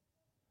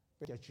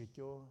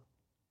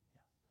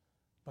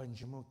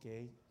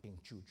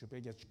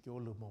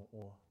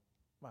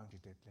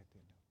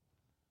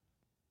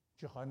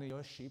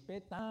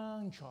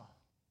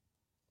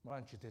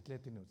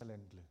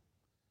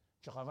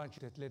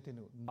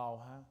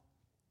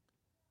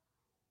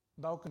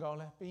 Đâu cái gọi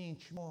là bây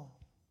giờ mua,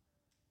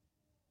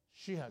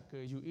 suy hạt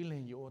cái yêu ý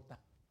lên yêu ta.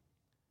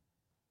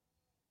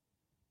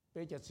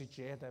 Bây giờ chỉ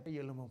trẻ ta bây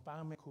giờ là một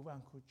bao mấy khu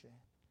vang khu trẻ,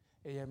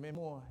 bây giờ mấy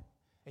mua,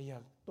 bây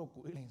giờ tôi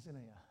cũng ý lên thế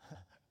này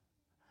à,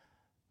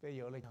 bây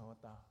giờ lên hậu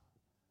tao,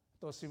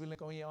 tôi xin lên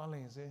công业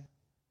lên thế,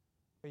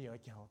 bây giờ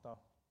chào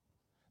tao,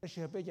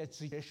 bây giờ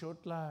chỉ trẻ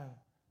sốt là,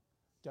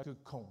 cho cứ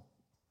khổng,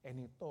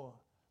 anh tôi,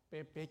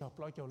 bây giờ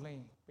ploi cho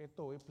lên, bây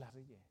tôi ít là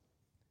gì.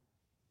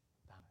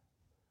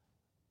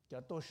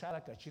 Cho tôi sai là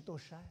cả chỉ tôi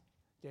sai,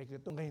 cho cái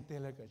tôi nghe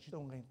tên là cả chỉ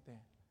tôi nghe tên,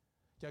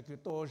 cho cái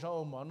tôi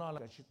sao mà nó là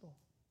cả chỉ tôi.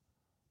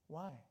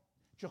 Why?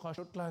 Cho họ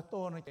sốt là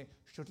tôi này,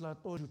 sốt là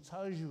tôi chụp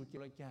sao chụp chỉ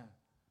là chả,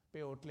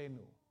 bây giờ lên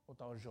nữa, tôi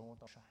tao rong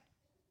tao sai.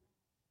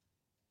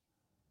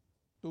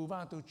 Tu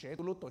vang tu chế,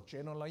 tu lúc tu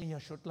chế nó lấy nhà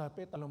sốt là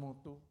bây tao là một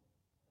tu,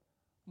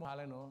 mà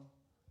lại nó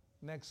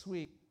next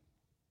week,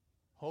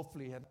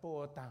 hopefully hết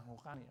po tàng hồ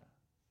khăn ya,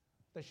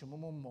 ta chỉ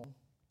mong mong,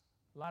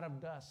 lot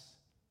of dust.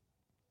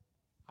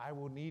 I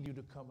will need you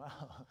to come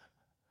out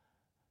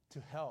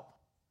to help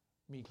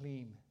me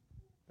clean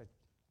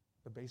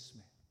the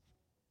basement.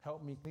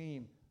 Help me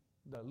clean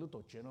the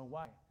little channel.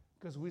 Why?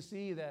 Because we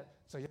see that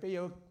so bây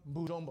giờ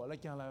bù rong bỏ lại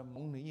chẳng là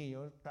mong nghĩ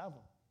nhiều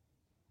travel.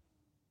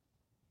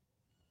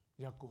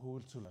 Ya cô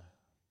hút xuống là,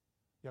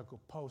 ya cô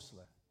post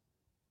là,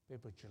 bây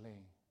giờ chỉ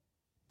lên,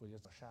 bây giờ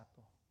sát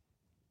to.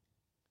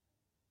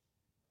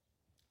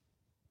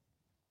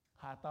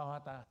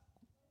 Hata,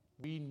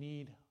 we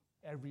need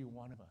every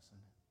one of us.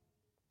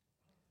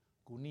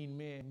 Cú nín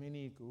mê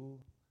nín cú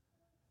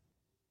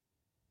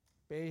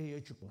bé hiểu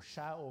chụp một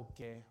sao ok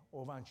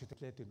ô vang chỉ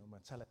thích lên từ nó mà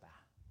sao là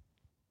ta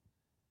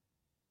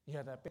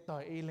giờ ta bé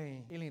tỏi ý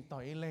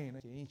lên nó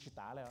chỉ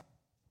tá lại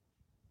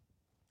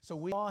so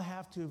we all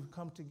have to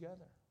come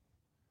together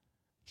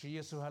chỉ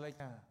Giêsu hay là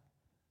cả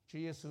chỉ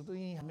Giêsu tôi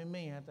nghĩ hàm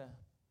mê hả ta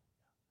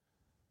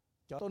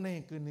cho tôi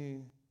này cứ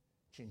này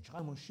chỉ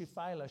cho một ship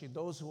phái là chỉ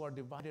those who are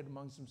divided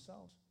amongst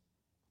themselves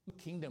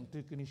kingdom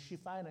từ cứ này ship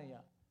phái này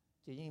ya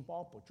chỉ những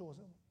bỏ bộ chỗ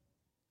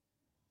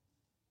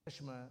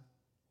sao mà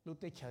lúc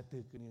tới chờ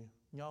từ cái này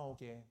nhau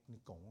cái này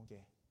cộng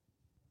cái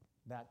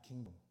that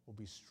kingdom will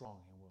be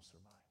strong and will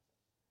survive.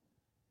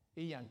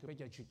 Ý rằng cái bây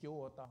giờ chỉ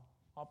kêu ở tao,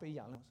 ở bây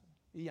giờ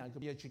ý rằng cái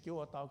bây giờ chỉ kêu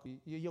ở tao cái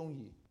ý dùng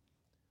gì,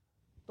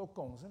 tôi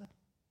cộng thế này.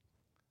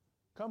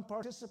 Come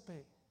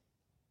participate.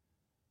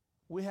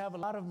 We have a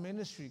lot of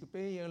ministry. Cái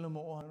bây giờ là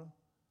một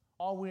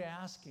all we're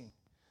asking,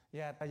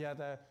 yeah,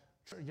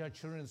 the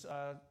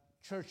children's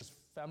church is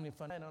family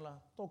fun nó là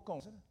tôi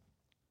cùng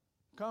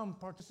come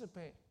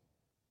participate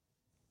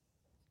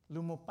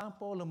lu một bang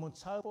po lu một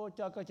sao po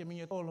cho cái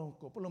mình tôi lu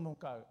của lu một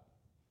cái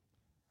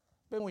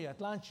bên ngoài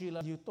Atlantic chỉ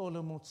là tôi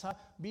lu một sao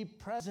be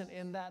present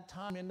in that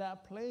time in that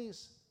place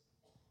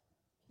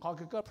họ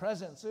cái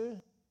present chứ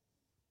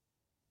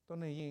tôi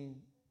này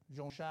nhìn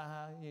dùng sa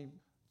ha nhìn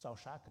giàu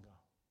sa cái đó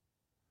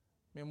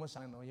mình muốn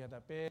sang nói là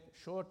bé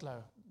short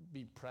là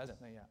be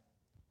present này à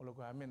lúc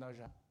đó mình nói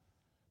rằng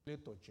lấy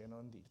tổ chức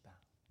nó đi ta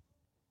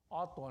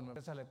ở tuần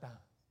mà sẽ là ta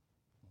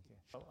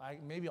so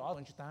maybe ở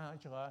tuần chỉ ta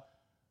chứ là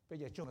bây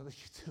giờ chúng nó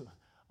chỉ từ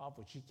ở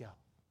buổi chiều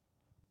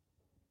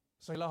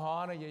so là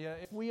họ này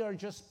if we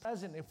are just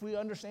present if we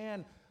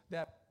understand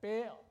that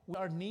we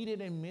are needed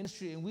in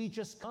ministry and we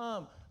just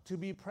come to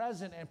be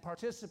present and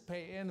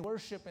participate in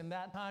worship in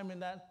that time in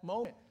that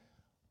moment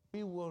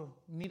we will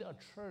need a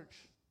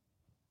church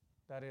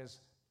that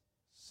is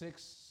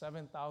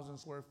 6,000-7,000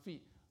 square feet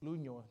lưu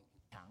nhỏ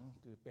thẳng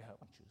từ bây giờ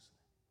chữ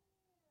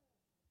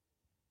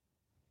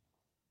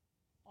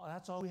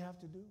that's all we have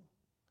to do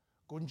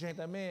cũng chỉ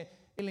là mấy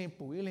lên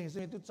bụi lên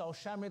rồi tôi cháu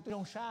xa mấy tôi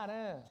không xa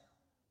đấy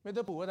mấy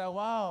tôi bụi là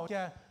wow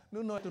cha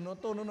nó nói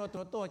tụi nó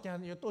tôi cha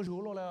nhiều tôi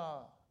rủ luôn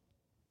là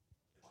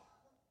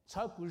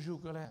sao cứ rủ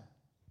cái này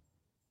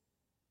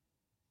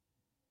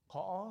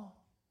họ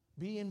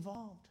be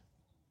involved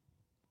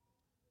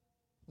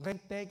ngay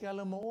tay cái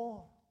là mua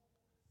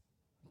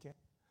okay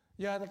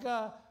giờ ta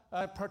có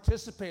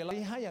participate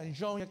là hai dạng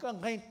giống cái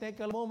ngay tay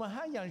cái là mua mà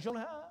hai dạng giống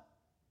ha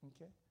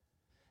okay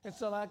and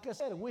so like I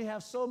said we have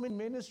so many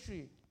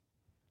ministry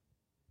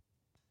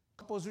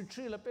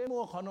oppository là bé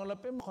mua khẩn là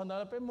bé mua khẩn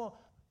là bé mua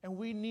and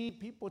we need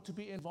people to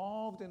be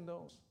involved in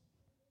those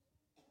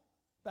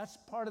that's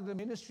part of the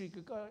ministry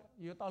cái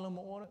yếu tao là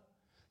mua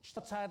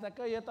ta sai ta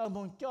cái yếu tao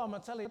muốn cho mà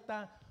sai là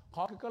ta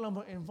họ cái là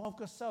muốn involve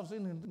themselves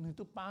in những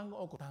tu bang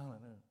của thằng là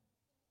nữa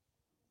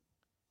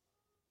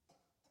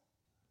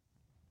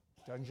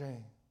chân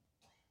chân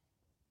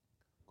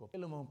của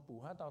cái là muốn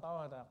bù hết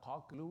tao là họ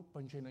cái lúc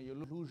bên trên này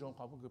lúc rong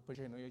họ cái bên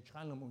trên này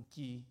chán là muốn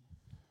chi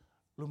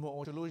lúc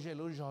muốn cho lúc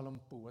giờ là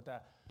bù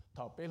ta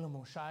thọ bên là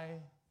muốn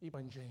sai ít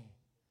bên trên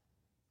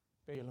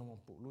bên là muốn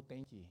bù lúc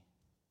tiếng chi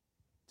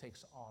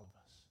takes all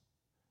of us.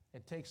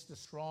 It takes the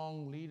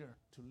strong leader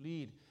to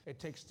lead. It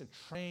takes the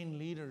trained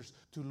leaders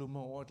to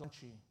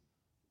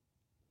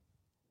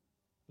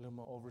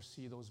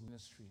oversee those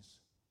ministries.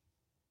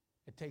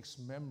 It takes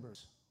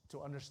members to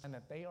understand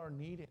that they are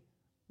needed.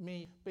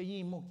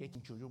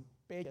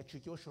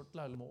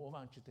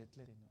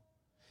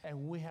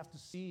 And we have to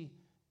see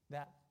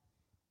that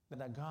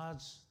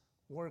God's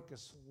work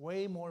is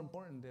way more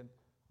important than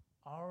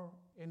our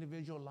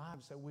individual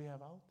lives that we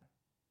have out there.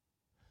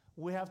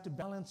 We have to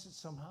balance it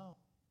somehow.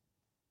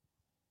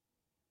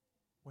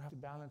 We have to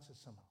balance it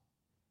somehow.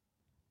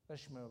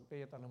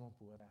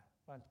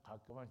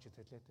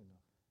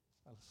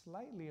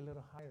 Slightly a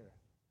little higher.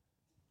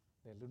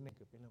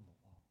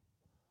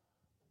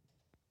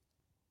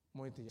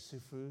 Mỗi thì sư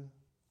phụ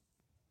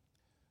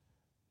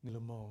như là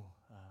một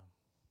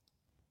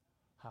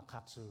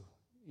hakatsu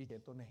ý chế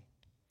tôi này.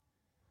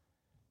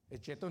 Ý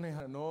chế tôi này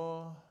là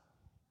nó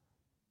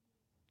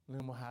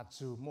như một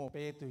hatsu một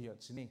bé tôi hiểu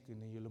xin cái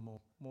này như là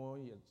một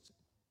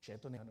chế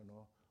tôi này là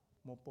nó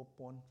một bộ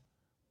phận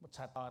một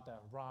chặt ta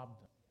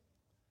robbed.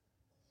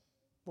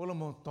 Bố là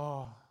một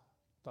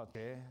tỏ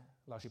chế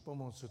là chỉ bố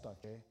một sự tỏ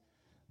chế.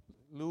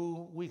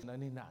 Lu week là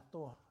nên nã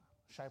to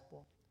sai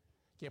bố.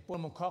 Cái bố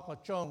một khó có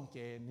trông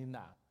cái nên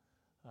nã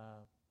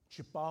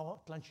chỉ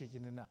bao lần chỉ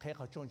nên nã khai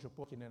có trông chỉ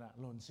bố cái nên nã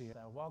luôn gì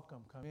là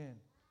welcome come in.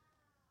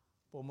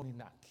 Bố một nên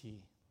nã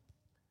khi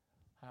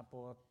ha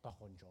bố tỏ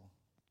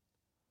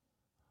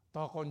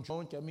con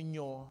trông cái mình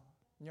nhớ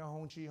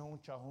không chỉ không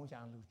cho không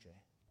giang lưu chế.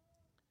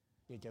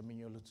 Cái mình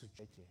nhớ lưu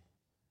chế chế.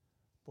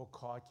 Bố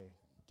khó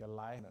cái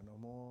lái nó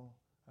mua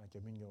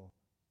cái mình nhớ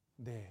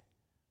để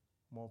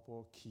mua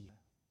bố khi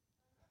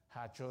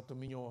hà cho tụi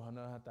mình nhớ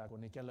nó ta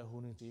còn cái là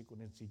hôn gì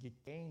còn cái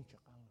kén cho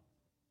ăn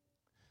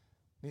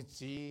nên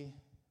chỉ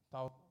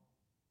tao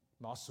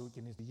nó số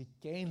cái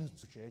kén luôn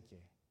chủ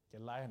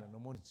cái lái nó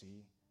mua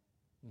gì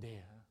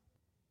để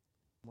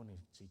mua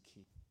gì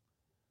khi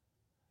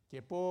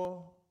cái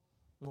bố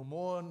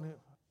mua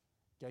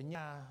cái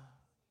nhà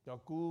cái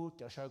cũ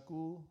cái sao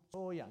cũ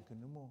số dạng cái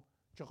nó mua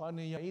cho con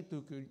này ấy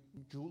từ cái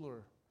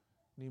jeweler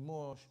ni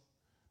mua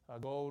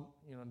gold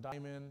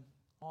diamond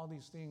all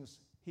these things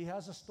he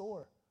has a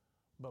store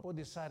but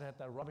we decided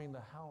that robbing the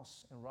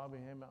house and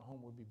robbing him at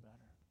home would be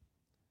better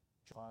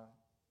cho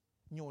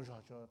nhô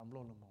ra cho làm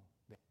luôn luôn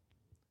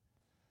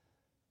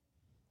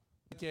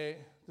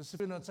cái the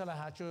spirit nó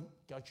là cho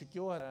cái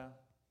chuyện là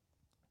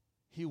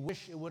he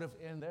wish it would have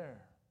ended there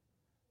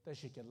tại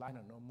vì cái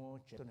line nó mua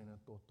chuyện này nó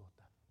tốt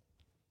ta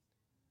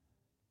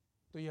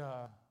tôi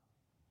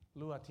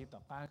lu thì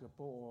tập ba cái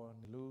bộ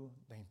lu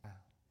đánh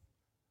ta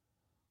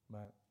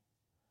mà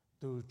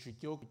từ chỉ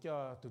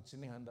cho từ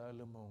chính hành đó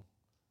lu mong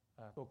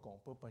tôi còn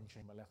bộ bên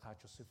trên mà lại khai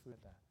cho sư phụ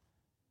ta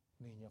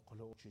nên nhớ có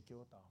lu chỉ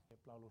cho tao cái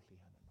bao lu lì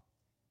hành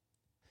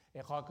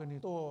nó khó cái này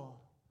tôi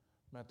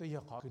mà tôi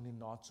khó cái này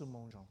nó chú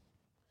mong rằng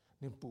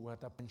nên bùa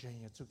ta bên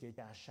trên chú cái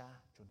nhà xa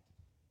cho này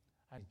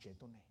anh chế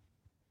tôi này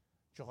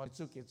cho họ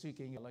chú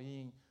cái nghĩa là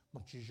yên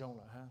một chỉ rong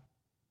là ha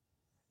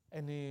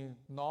anh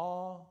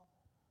nó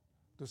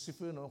từ sư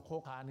phụ nó khó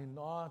khăn nên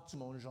nó chú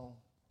mong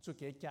rong chú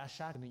cái nhà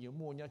xa thì nhiều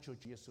mua nhau cho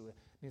Chúa Giêsu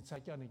nên sai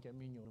cho nên cái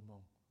mình nhiều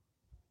mong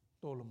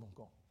tôi là mong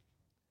con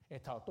ai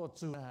thảo tôi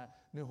chú ha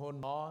nên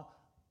hôm nó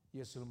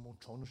Giêsu mong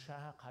trốn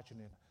xa khá cho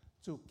nên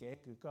chú cái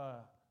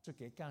chú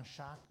cái càng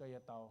xa cái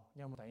tàu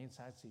nhưng mà tại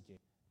sao chỉ cái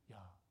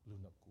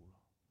luôn được cũ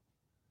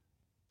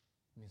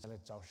nên sẽ là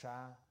cháu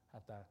xa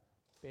hay ta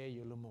bé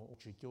yêu luôn một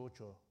chỉ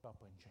cho các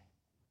bên trên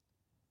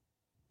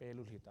bé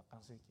luôn thì ta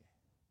càng sẽ cái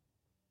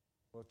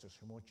có chỉ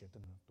số một chuyện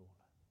tình tốt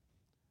là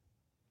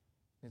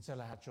nên sẽ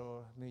là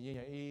cho nên như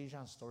vậy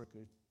rằng story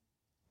cái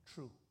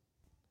true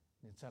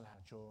nên sẽ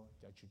là cho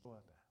cái chỉ tốt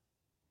là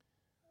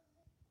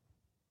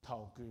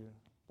thầu cái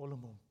bố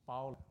luôn một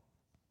bao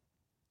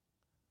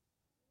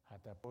hay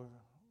ta bố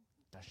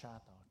ta xa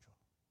tao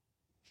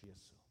cho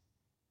Giêsu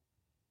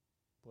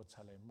bố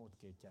trả lời một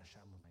cái giá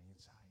xa một ngày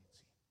sai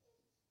gì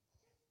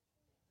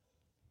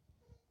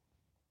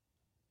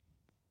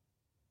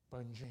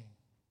bên trên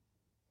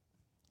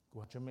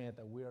của chúng ta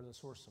là we are the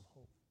source of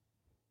hope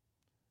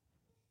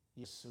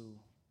Giêsu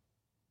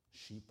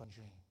sĩ bên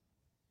trên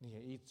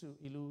này ý chú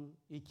ý lu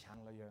ý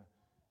chẳng là giờ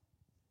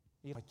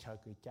ý phải chờ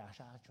cái giá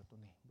xa cho tôi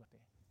này vậy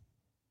đấy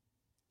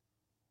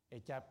ấy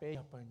cha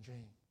bé bên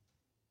trên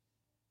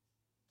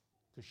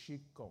cái sĩ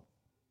cộng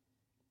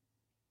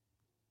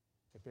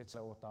cái bé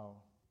sau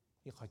tao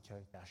ít khó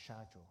chơi đã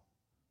xa cho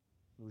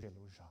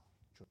lưu ra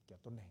chút cái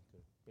tuần này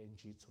cái bên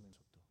chỉ cho nên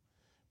chút đó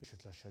bây giờ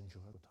là sân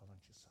chúa của thảo luận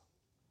chỉ sao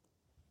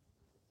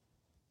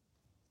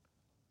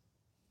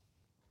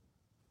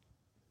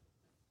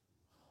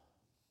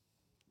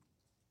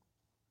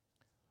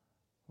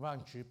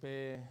vang chỉ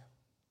bé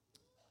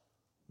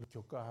lúc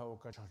cho cả hậu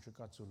cả chẳng chỉ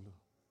cả chú lưu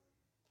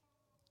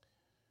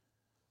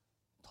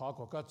thọ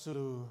của cả chú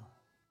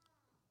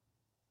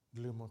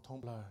lưu một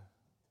thông là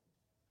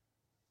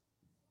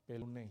bé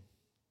lúc này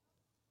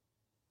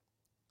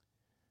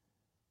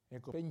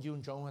eko bên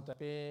dùng trong hạt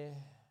bé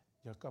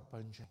giờ các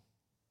bên trên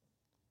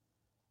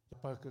giờ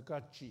phải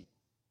cái chỉ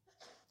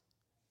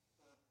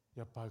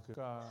giờ phải cái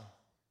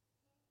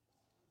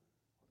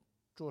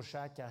chỗ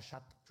sát cha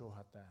sát chỗ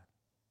hạt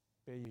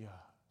bé giờ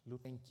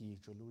lúc đánh chỉ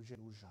chỗ lúc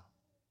ra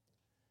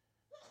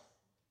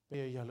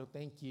bé giờ lúc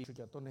đánh chỉ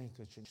chỗ tôi này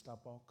cái chuyện ta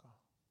bảo cả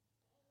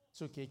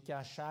chỗ cái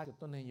cha sát cái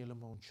tôi này giờ là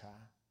mong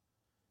cha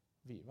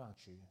vị vang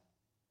chữ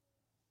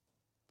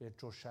bé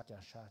chỗ sát cha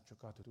sát chỗ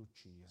cả tôi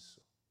chỉ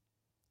Giêsu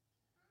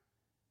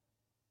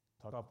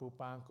thọ cả bố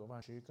ban của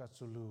bạn sĩ cả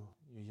Zulu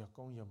giờ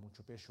công giờ muốn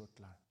chụp bé sốt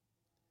lại,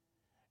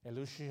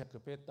 lúc xí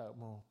cái bé tạo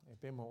mồ,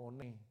 bé mồ ôn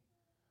này,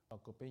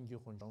 cái bé nhiều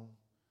คนtrong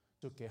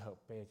chụp cái hợp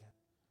bé,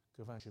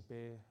 cái bạn chụp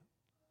bé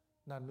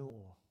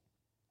nanu,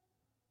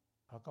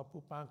 thọ cả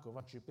bố ban của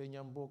bạn chụp bé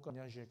nhâm bố cái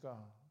nhâm gì cả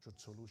chụp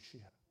Zulu xí,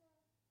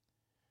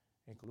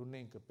 cái lúc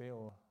này cái bé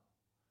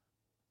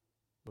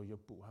rồi giờ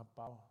phụ hấp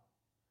bao,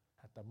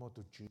 hạt ta mua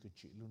từ chữ cái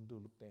chữ luôn từ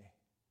lúc đấy,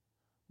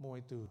 mua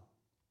từ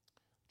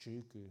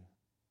chữ cái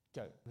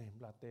chợ này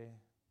là tê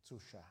chú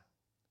sa,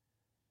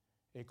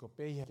 có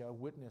bây giờ cho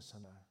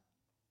witness na,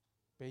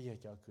 bây giờ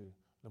cho cứ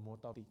là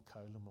một tàu đi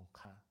khởi là một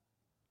khá,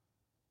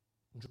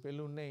 rồi bây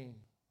lúc này,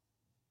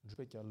 rồi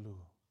bây giờ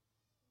lừa,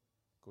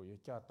 có giờ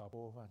cho tàu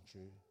bố van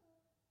chữ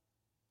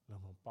là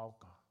một bao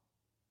cả,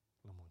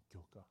 là một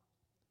chuột cả,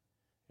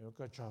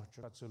 cái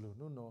cho chú lừa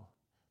nó nó,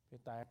 bây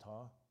tại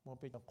thọ,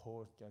 một bây giờ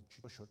khô cho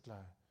chú sốt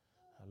lại,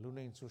 lúc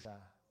này chú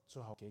sa,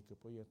 chú học cái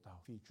bây giờ tàu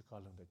phi chú có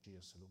lần được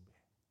chia sẻ luôn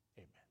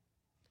bé, amen.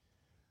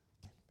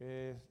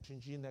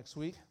 See you next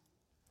week.